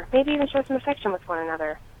 or maybe even show some affection with one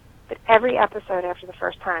another. But every episode after the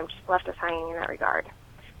first time just left us hanging in that regard.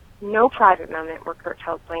 No private moment where Kurt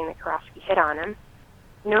tells Blaine that Karofsky hit on him.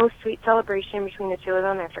 No sweet celebration between the two of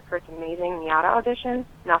them after Kurt's amazing Miata audition.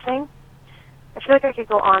 Nothing. I feel like I could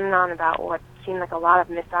go on and on about what seemed like a lot of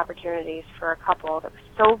missed opportunities for a couple that was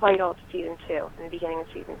so vital to Season 2 and the beginning of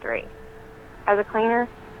Season 3. As a Klainer,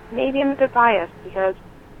 maybe I'm a bit biased because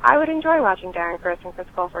I would enjoy watching Darren Criss and Chris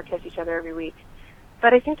Colfer kiss each other every week.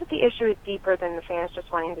 But I think that the issue is deeper than the fans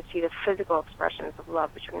just wanting to see the physical expressions of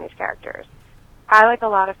love between these characters. I, like a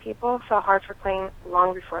lot of people, fell hard for Klaine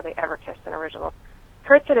long before they ever kissed in original.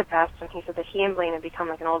 Kurt said it best when he said that he and Blaine had become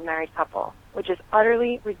like an old married couple, which is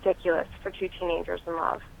utterly ridiculous for two teenagers in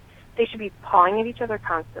love. They should be pawing at each other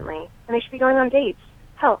constantly, and they should be going on dates.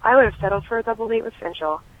 Hell, I would have settled for a double date with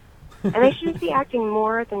Finchel. And they should be acting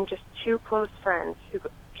more than just two close friends who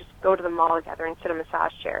just go to the mall together and sit in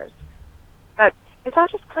massage chairs. But it's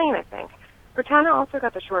not just Klaine, I think. Britannia also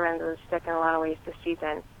got the short end of the stick in a lot of ways this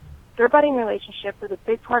season. Their budding relationship was a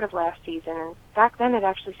big part of last season, and back then it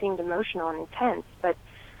actually seemed emotional and intense, but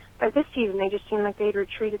by this season they just seemed like they'd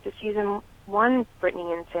retreated to season 1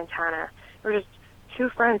 Brittany and Santana. They were just two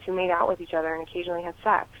friends who made out with each other and occasionally had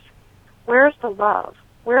sex. Where's the love?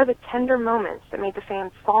 Where are the tender moments that made the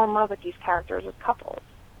fans fall in love with these characters as couples?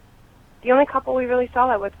 The only couple we really saw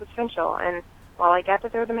that with was Finchel, and while I get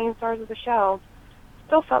that they're the main stars of the show, it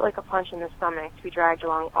still felt like a punch in the stomach to be dragged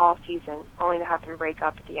along all season, only to have them break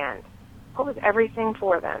up at the end. What was everything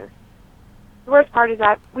for them? The worst part is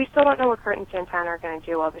that we still don't know what Kurt and Santana are going to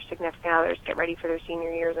do while their significant others get ready for their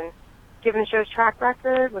senior years, and given the show's track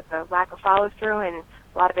record, with a lack of follow-through and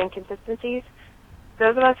a lot of inconsistencies,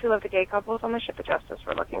 those of us who love the gay couples on the ship of justice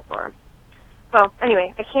were looking for. Well,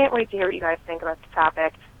 anyway, I can't wait to hear what you guys think about the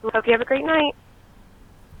topic. Hope you have a great night.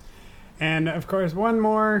 And, of course, one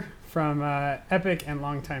more from Epic and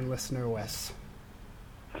longtime listener Wes.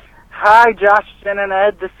 Hi, Josh, Jen, and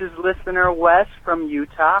Ed. This is listener Wes from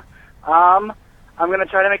Utah. I'm going to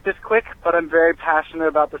try to make this quick, but I'm very passionate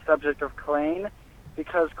about the subject of Klaine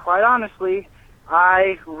because, quite honestly,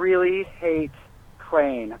 I really hate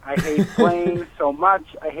Klaine. I hate Klaine so much.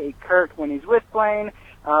 I hate Kurt when he's with Klaine.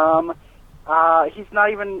 He's not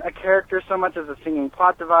even a character so much as a singing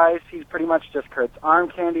plot device. He's pretty much just Kurt's arm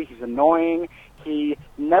candy. He's annoying. He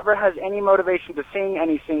never has any motivation to sing, and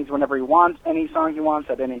he sings whenever he wants, any song he wants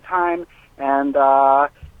at any time. And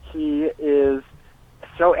he is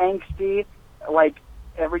so angsty. Like,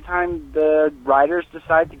 every time the writers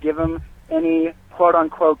decide to give him any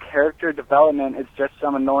quote-unquote character development, it's just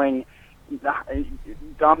some annoying,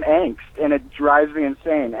 dumb angst, and it drives me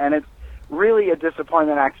insane. And it's really a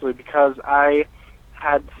disappointment, actually, because I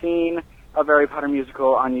had seen a Harry Potter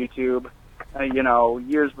musical on YouTube,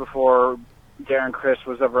 years before Darren Criss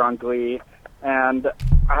was ever on Glee, and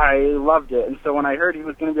I loved it. And so when I heard he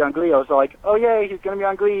was going to be on Glee, I was like, oh, yay, he's going to be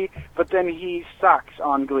on Glee, but then he sucks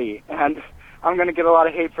on Glee. And I'm going to get a lot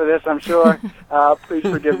of hate for this, I'm sure. Please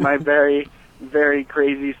forgive my very, very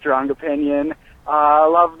crazy, strong opinion. I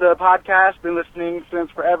love the podcast, been listening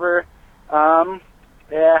since forever.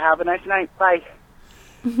 Yeah, have a nice night. Bye.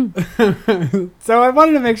 So I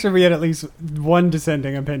wanted to make sure we had at least one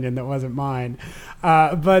dissenting opinion that wasn't mine.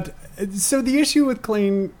 But so the issue with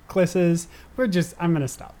Klaine Klisses, I'm going to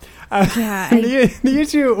stop. The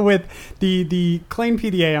issue with the Klaine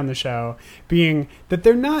PDA on the show being that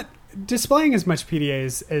they're not displaying as much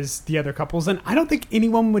PDA as the other couples, and I don't think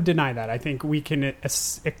anyone would deny that. I think we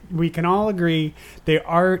can all agree they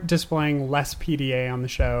are displaying less PDA on the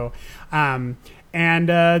show. And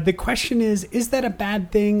the question is that a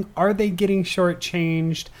bad thing? Are they getting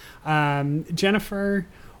shortchanged? Jennifer,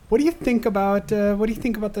 what do you think about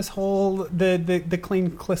this whole the Klaine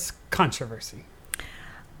Klisses controversy?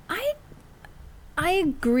 I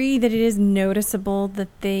agree that it is noticeable that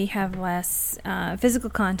they have less physical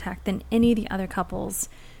contact than any of the other couples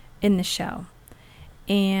in the show.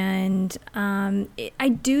 And I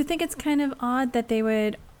do think it's kind of odd that they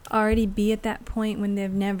would already be at that point when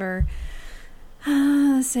they've never,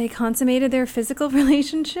 say, consummated their physical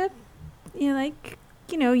relationship.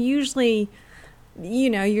 Usually,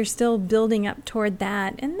 you're still building up toward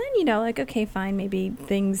that. And then, okay, fine, maybe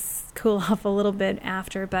things cool off a little bit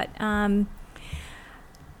after. But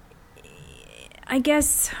I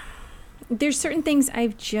guess there's certain things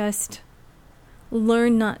I've just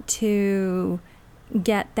learned not to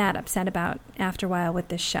get that upset about after a while with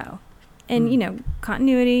this show. And,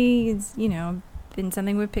 continuity is, been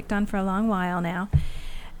something we've picked on for a long while now.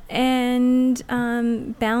 And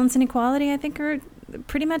balance and equality, I think, are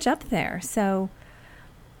pretty much up there. So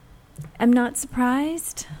I'm not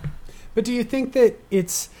surprised. But do you think that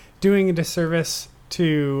it's doing a disservice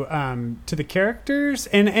to the characters?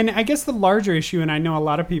 And I guess the larger issue, and I know a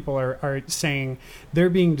lot of people are saying they're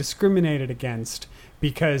being discriminated against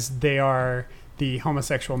because they are the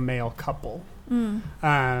homosexual male couple.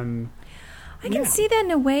 I can see that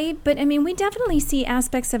in a way, but I mean, we definitely see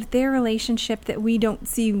aspects of their relationship that we don't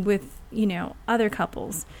see with, other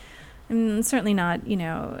couples. And certainly not,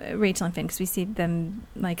 Rachel and Finn, because we see them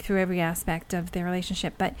like through every aspect of their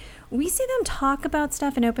relationship. But we see them talk about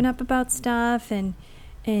stuff and open up about stuff and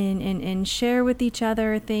share with each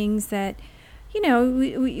other things that,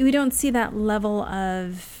 we don't see that level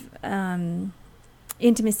of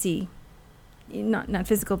intimacy, not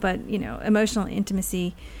physical, but, emotional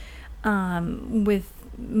intimacy with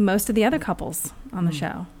most of the other couples on the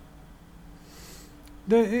show.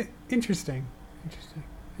 Interesting.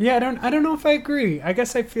 Yeah, I don't know if I agree. I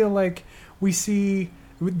guess I feel like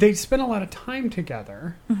they spend a lot of time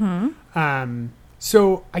together. Mm-hmm.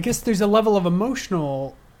 So I guess there's a level of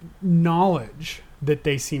emotional knowledge that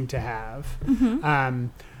they seem to have. Mm-hmm.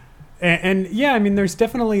 And yeah, I mean, there's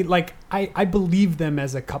definitely like I believe them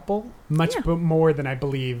as a couple much more than I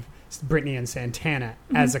believe Brittany and Santana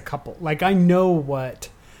as a couple. Like I know what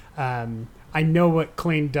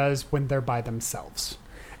Klaine does when they're by themselves.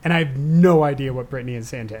 And I have no idea what Brittany and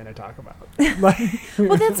Santana talk about. Like,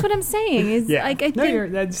 well, that's what I'm saying. Is yeah. like I No,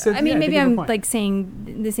 think. I mean, maybe I'm like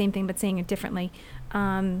saying the same thing, but saying it differently.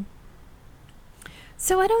 So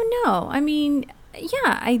I don't know. I mean,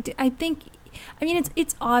 yeah, I think. I mean,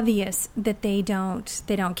 it's obvious that they don't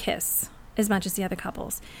kiss as much as the other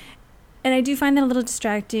couples, and I do find that a little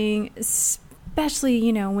distracting,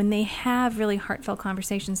 especially when they have really heartfelt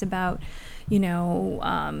conversations about,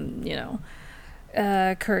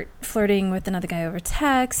 Kurt flirting with another guy over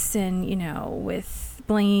text, and with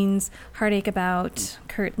Blaine's heartache about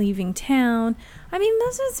Kurt leaving town. I mean,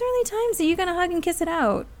 those are certainly times that you're gonna hug and kiss it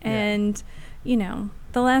out, and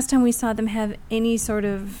the last time we saw them have any sort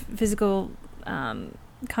of physical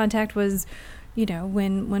contact was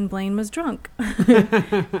when Blaine was drunk.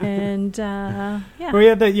 And well,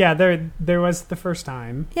 there was the first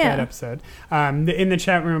time that episode. In the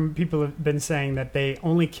chat room, people have been saying that they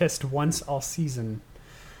only kissed once all season.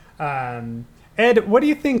 Ed, what do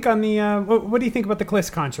you think on the what do you think about the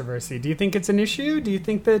Kliss controversy? Do you think it's an issue? Do you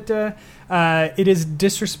think that it is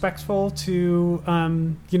disrespectful to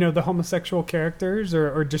the homosexual characters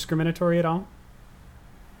or discriminatory at all?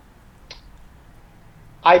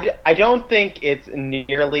 I don't think it's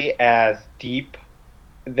nearly as deep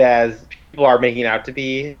as people are making it out to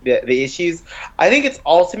be, the issues. I think it's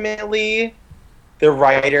ultimately the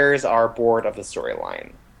writers are bored of the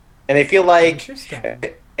storyline. And they feel like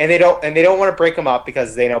and they don't want to break them up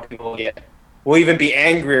because they know people will even be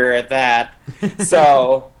angrier at that.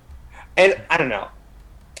 So, and I don't know.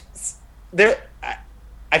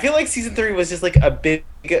 I feel like season 3 was just like a big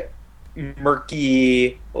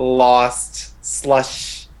murky lost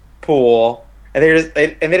slush pool, and they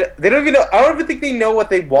don't even know. I don't even think they know what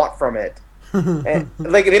they want from it. And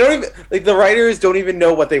like they don't even like the writers don't even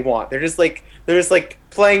know what they want. They're just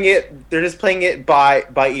playing it. They're just playing it by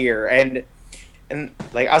ear. And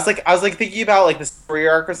like I was thinking about like the story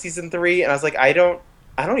arc of season 3, and I was like, I don't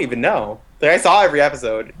even know. Like I saw every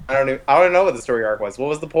episode. I don't know what the story arc was. What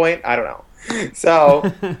was the point? I don't know.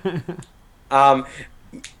 So,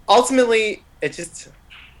 ultimately, it just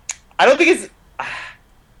I don't think it's.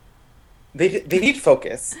 They need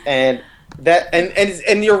focus, and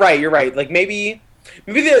you're right. Like maybe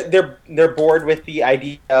they're bored with the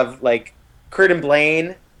idea of like Kurt and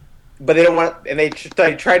Blaine, but they don't want, and they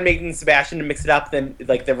tried making Sebastian to mix it up. Then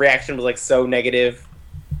like the reaction was like so negative.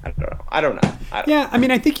 I don't know. I mean,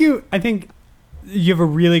 I think you have a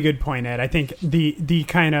really good point, Ed. I think the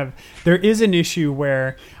kind of there is an issue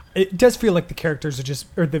where it does feel like the characters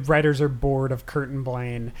are the writers are bored of Kurt and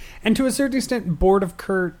Blaine, and to a certain extent bored of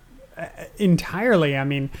Kurt entirely. I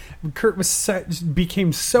mean, Kurt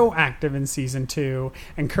became so active in season 2,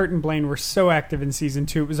 and Kurt and Blaine were so active in season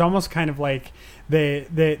 2. It was almost kind of like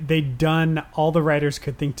they'd done all the writers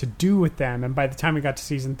could think to do with them. And by the time we got to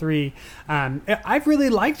season 3, I really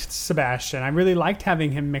liked Sebastian. I really liked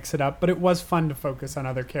having him mix it up, but it was fun to focus on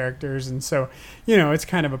other characters. And so, it's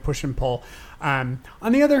kind of a push and pull. On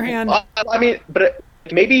the other hand, I mean, but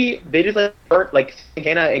maybe they just like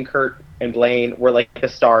Santana and Kurt and Blaine were like the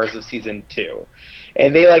stars of season 2,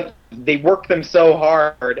 and they worked them so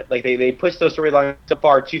hard, like they pushed those storylines so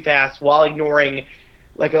far too fast while ignoring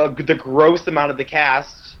like the gross amount of the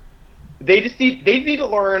cast. They need to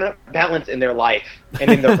learn balance in their life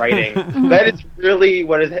and in their writing. That is really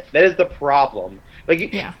that is the problem. Like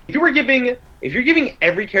if you're giving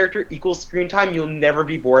every character equal screen time, you'll never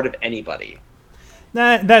be bored of anybody.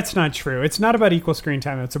 That's not true. It's not about equal screen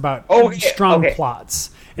time. It's about strong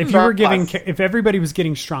plots. If everybody was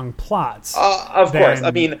getting strong plots, of course.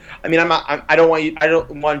 I mean, I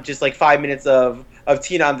don't want just like 5 minutes of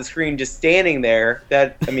Tina on the screen just standing there.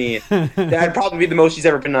 That'd probably be the most she's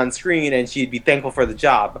ever been on screen, and she'd be thankful for the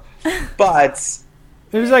job. But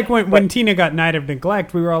it was like when Tina got Night of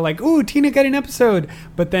Neglect, we were all like, "Ooh, Tina got an episode,"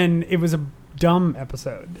 but then it was a dumb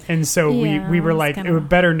episode, and so we were like, it would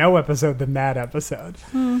better no episode than that episode.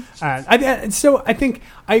 So I think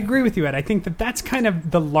I agree with you, Ed. I think that's kind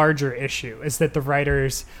of the larger issue, is that the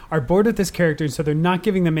writers are bored with this character, and so they're not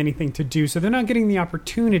giving them anything to do, so they're not getting the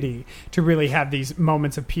opportunity to really have these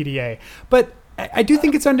moments of PDA. But I do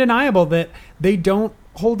think it's undeniable that they don't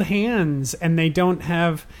hold hands, and they don't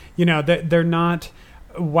have, they're not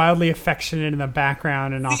wildly affectionate in the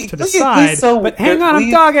background and off to the side. But hang on,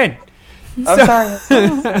 I'm talking. I'm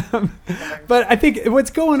sorry. But I think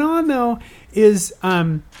what's going on, though, is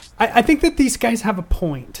I think that these guys have a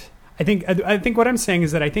point. I think what I'm saying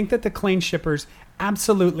is that I think that the Klaine shippers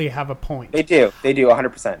absolutely have a point. They do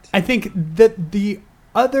 100%. I think that the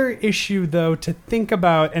other issue, though, to think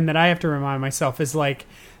about, and that I have to remind myself, is like,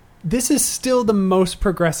 this is still the most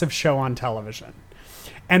progressive show on television.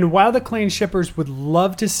 And while the Klaine shippers would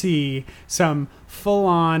love to see some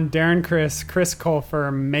full-on Darren Criss, Chris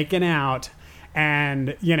Colfer making out,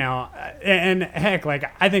 and, you know, and heck, like,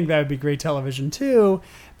 I think that would be great television too.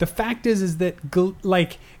 The fact is that,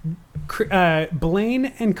 like, Blaine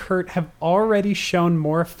and Kurt have already shown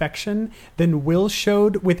more affection than Will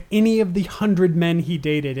showed with any of the 100 men he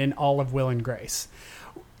dated in all of Will and Grace.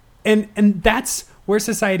 And that's where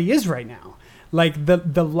society is right now. Like,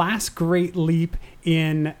 the last great leap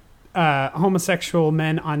in homosexual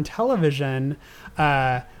men on television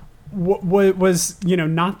was, you know,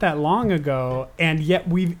 not that long ago, and yet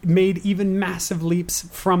we've made even massive leaps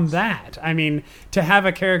from that. I mean, to have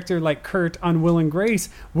a character like Kurt on Will and Grace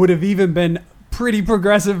would have even been pretty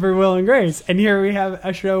progressive for Will and Grace, and here we have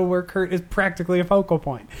a show where Kurt is practically a focal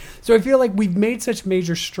point. So I feel like we've made such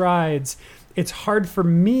major strides. It's hard for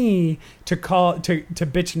me to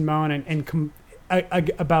bitch and moan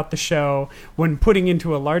about the show when putting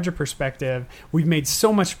into a larger perspective. We've made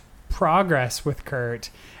so much progress with Kurt,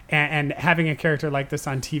 and having a character like this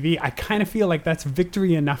on TV, I kind of feel like that's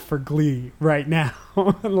victory enough for Glee right now.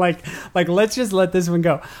 like let's just let this one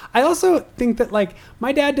go. I also think that, like,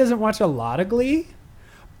 my dad doesn't watch a lot of Glee,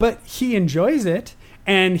 but he enjoys it,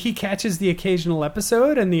 and he catches the occasional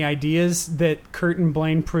episode, and the ideas that Kurt and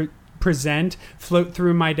Blaine present float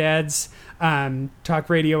through my dad's talk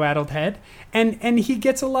radio addled head, and he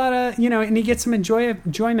gets a lot of, you know, and he gets some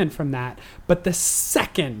enjoyment from that. But the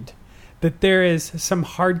second that there is some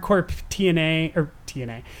hardcore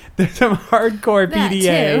there's some hardcore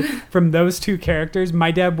PDA from those two characters,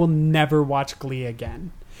 my dad will never watch Glee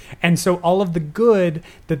again. And so all of the good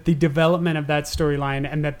that the development of that storyline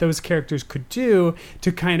and that those characters could do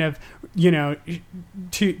to kind of, you know,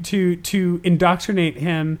 to indoctrinate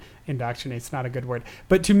him, indoctrinate's not a good word,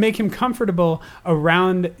 but to make him comfortable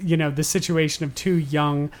around, you know, the situation of two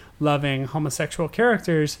young, loving homosexual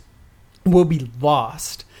characters will be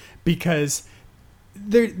lost, because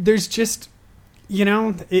there's just, you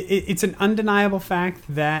know, it's an undeniable fact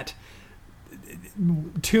that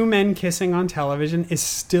two men kissing on television is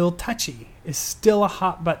still touchy, is still a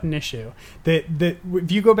hot button issue. That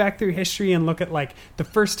if you go back through history and look at, like, the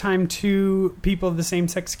first time two people of the same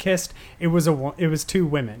sex kissed, it was two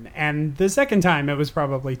women, and the second time it was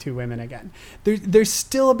probably two women again. There's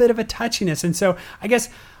still a bit of a touchiness, and so I guess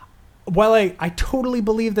while I totally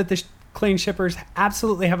believe that the Klaine shippers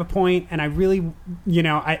absolutely have a point, and I really, you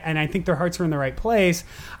know, I think their hearts are in the right place.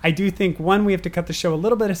 I do think, one, we have to cut the show a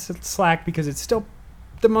little bit of slack because it's still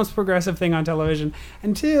the most progressive thing on television,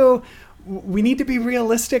 and two, we need to be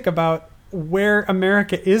realistic about where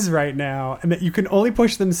America is right now, and that you can only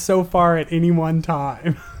push them so far at any one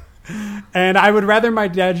time. And I would rather my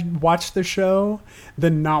dad watch the show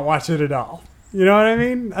than not watch it at all. You know what I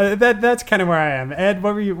mean? That's kind of where I am. Ed,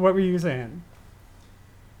 what were you saying?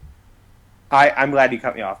 I'm glad you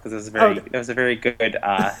cut me off, because it was a very good,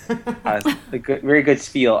 very good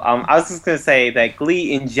spiel. I was just going to say that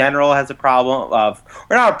Glee in general has a problem of,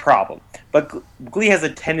 or not a problem, but Glee has a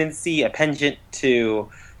tendency, a penchant to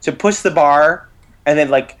push the bar and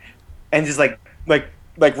then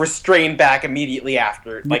restrain back immediately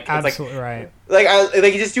after. Like, absolutely right. Like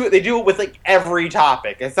they do it with, like, every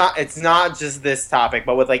topic. It's not just this topic,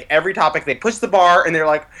 but with, like, every topic they push the bar, and they're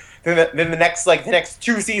like, then the next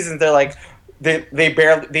 2 seasons they're like, they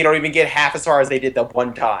don't even get half as far as they did the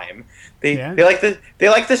one time. They like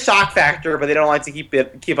the shock factor, but they don't like to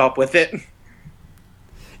keep up with it.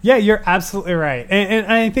 Yeah, you're absolutely right, and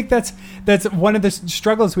I think that's one of the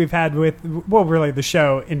struggles we've had with, well, really the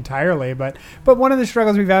show entirely, but one of the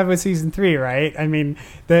struggles we've had with season 3, right? I mean,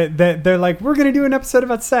 they're like, we're going to do an episode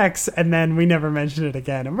about sex, and then we never mention it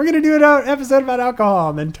again, and we're going to do an episode about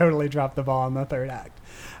alcohol, and then totally drop the ball in the third act.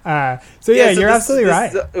 So you're absolutely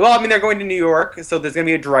right. Well, I mean, they're going to New York, so there's going to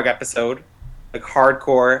be a drug episode, like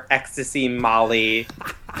hardcore, ecstasy, Molly.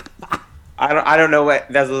 I don't know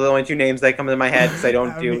what. Those are the only 2 names that come into my head, because I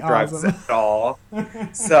don't do drugs at all.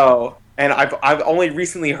 So, and I've only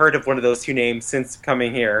recently heard of one of those 2 names since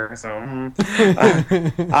coming here. So,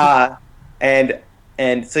 and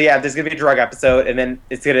so yeah, there's gonna be a drug episode, and then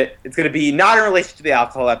it's gonna be not in relation to the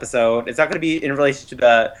alcohol episode. It's not gonna be in relation to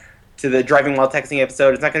the driving while texting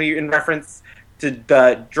episode. It's not gonna be in reference to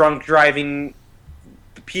the drunk driving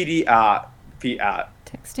texting.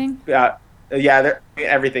 Yeah, they're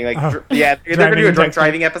everything, like they're gonna do a drunk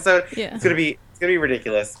driving episode. Yeah. It's gonna be gonna be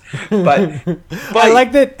ridiculous. But I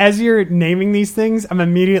like that as you're naming these things, I'm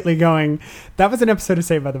immediately going, that was an episode of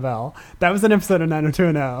Saved by the Bell. That was an episode of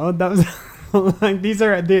 90210. That was like, these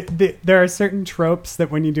are there are certain tropes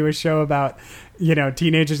that when you do a show about, you know,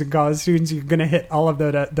 teenagers and college students, you're going to hit all of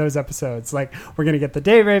those episodes. Like, we're going to get the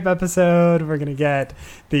day rape episode. We're going to get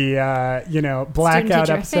the, blackout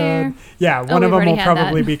episode. Affair. Yeah, one of them will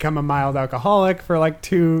probably become a mild alcoholic for like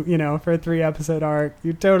for a 3-episode arc.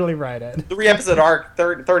 You're totally right, Ed. 3-episode arc,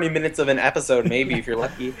 30 minutes of an episode, maybe, if you're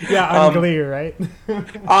lucky. Yeah, on Glee, right?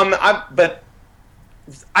 But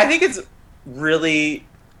I think it's really,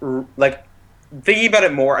 like, thinking about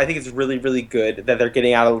it more, I think it's really, really good that they're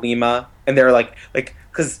getting out of Lima, and they're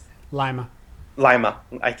because Lima.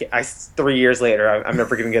 3 years later, I'm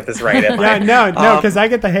never going to get this right. No, because I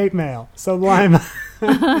get the hate mail. So Lima. So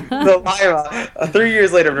Lima. 3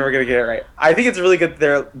 years later, I'm never going to get it right. I think it's really good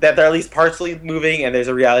that they're at least partially moving, and there's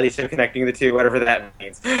a reality show connecting the two, whatever that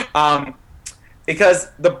means. Because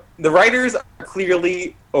the writers are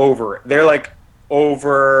clearly over it. They're like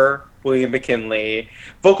over William McKinley.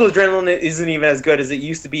 Vocal Adrenaline isn't even as good as it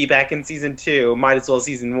used to be back in season 2. Might as well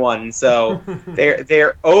season 1. So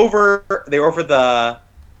they're over the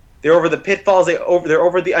pitfalls. They're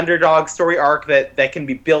over the underdog story arc that can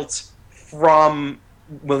be built from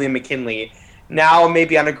William McKinley. Now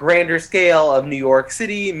maybe on a grander scale of New York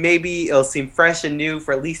City, maybe it'll seem fresh and new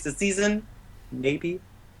for at least a season, maybe.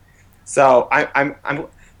 So I'm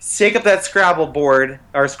shake up that Scrabble board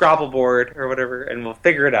or whatever, and we'll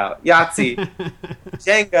figure it out. Yahtzee,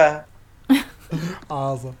 Jenga.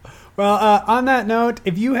 Awesome. Well, on that note,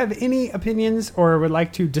 if you have any opinions or would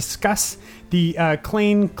like to discuss the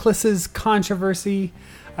Klaine Klisses Kontroversy,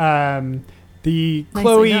 the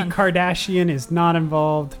Khloe Kardashian is not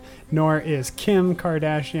involved, nor is Kim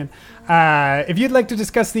Kardashian. If you'd like to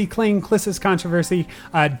discuss the Klaine Klisses Kontroversy,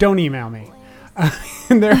 don't email me.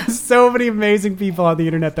 There are so many amazing people on the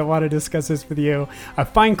internet that want to discuss this with you.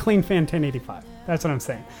 Find Clean Fan 1085. That's what I'm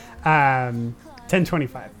saying.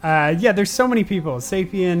 1025. There's so many people.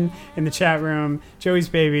 Sapien in the chat room, Joey's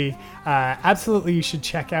Baby. Absolutely, you should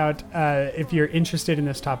check out if you're interested in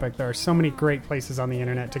this topic. There are so many great places on the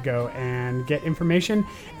internet to go and get information.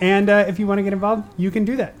 And if you want to get involved, you can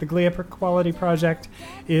do that. The Glee Equality Project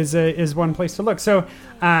is one place to look. So,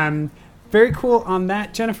 very cool on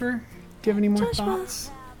that, Jennifer. Do you have any more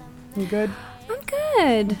thoughts? You good? I'm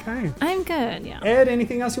good. Okay. I'm good, yeah. Ed,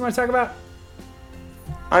 anything else you want to talk about?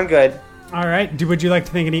 I'm good. All right. Would you like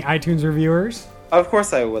to thank any iTunes reviewers? Of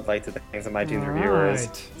course I would like to thank some iTunes reviewers.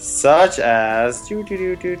 Such as... most do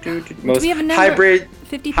we have a number? hybrid...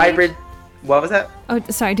 50 hybrid... What was that? Oh,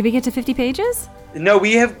 sorry. Did we get to 50 pages? No,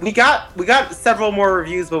 we got several more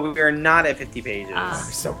reviews, but we are not at 50 pages. We're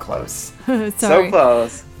so close. Sorry. So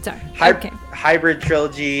close. Sorry. Okay. Hybrid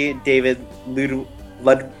Trilogy, David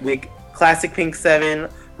Ludwig, Classic Pink 7,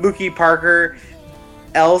 Lukey Parker,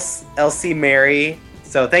 Elsie Mary.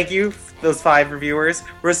 So thank you, those 5 reviewers.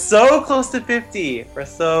 We're so close to 50. We're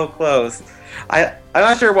so close. I'm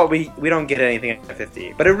not sure what we don't get anything at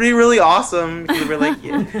 50, but it'd be really awesome if we're like,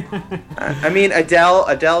 I mean,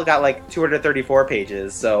 Adele got like 234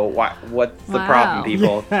 pages. So what's the problem,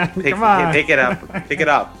 people? Yeah, pick it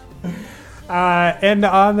up. And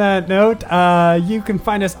on that note, you can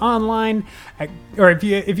find us online, or if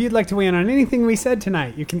you'd like to weigh in on anything we said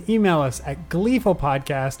tonight, you can email us at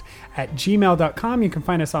gleefulpodcast@gmail.com. You can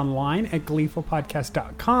find us online at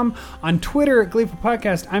gleefulpodcast.com. On Twitter at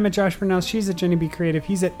gleefulpodcast, I'm at Josh Burnell. She's at Jenny B Creative.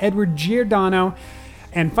 He's at Edward Giordano.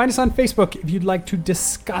 And find us on Facebook if you'd like to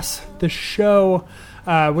discuss the show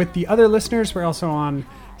with the other listeners. We're also on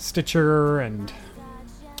Stitcher and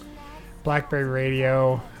BlackBerry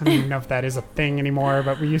Radio. I don't even know if that is a thing anymore,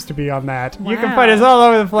 but we used to be on that. Wow. You can find us all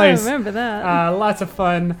over the place. I remember that. Lots of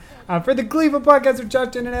fun. For the Gleeful Podcast with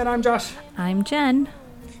Josh, Jen, and Ed, I'm Josh. I'm Jen.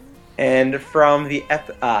 And from the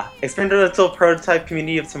experimental prototype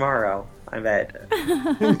community of tomorrow, I'm Ed.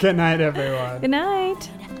 Good night, everyone. Good night.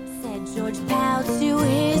 Said George Powell to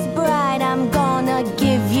his bride, I'm gonna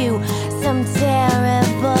give you some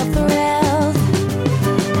terrible thrills.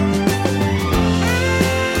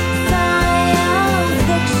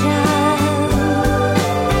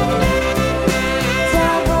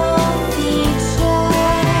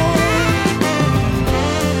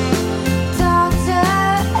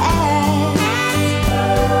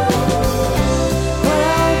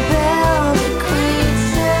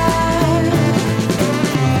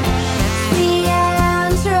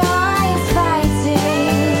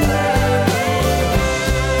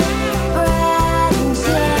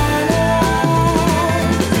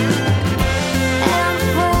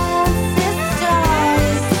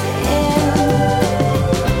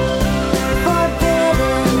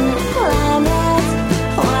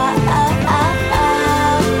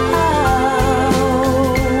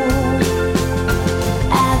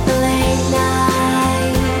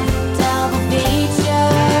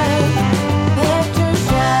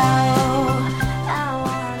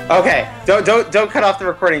 Okay, don't cut off the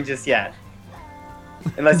recording just yet.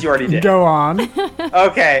 Unless you already did. Go on.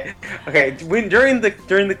 Okay. During the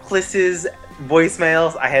Klisses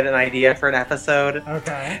voicemails, I had an idea for an episode.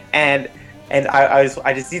 Okay. And I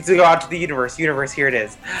just need to go out to the universe. Universe, here it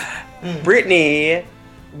is. Brittany,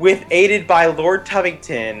 aided by Lord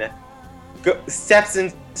Tubington, steps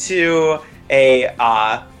into a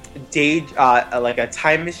like a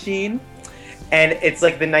time machine, and it's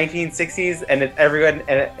like the 1960s, and everyone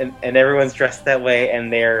and everyone's dressed that way,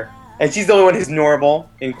 and she's the only one who's normal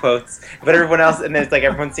in quotes, but everyone else, and then it's like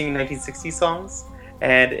everyone's singing 1960s songs,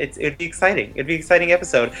 and it'd be exciting. It'd be an exciting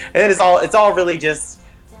episode, and then it's all really just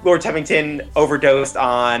Lord Tubington overdosed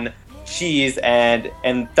on cheese and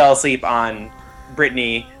fell asleep on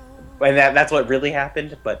Brittany, and that's what really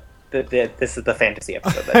happened, but. This is the fantasy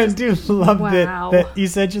episode. I do love that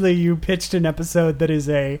essentially you pitched an episode that is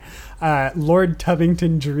a Lord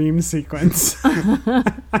Tubington dream sequence.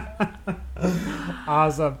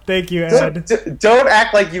 Awesome. Thank you, Ed. Don't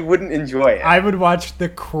act like you wouldn't enjoy it. I would watch the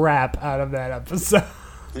crap out of that episode.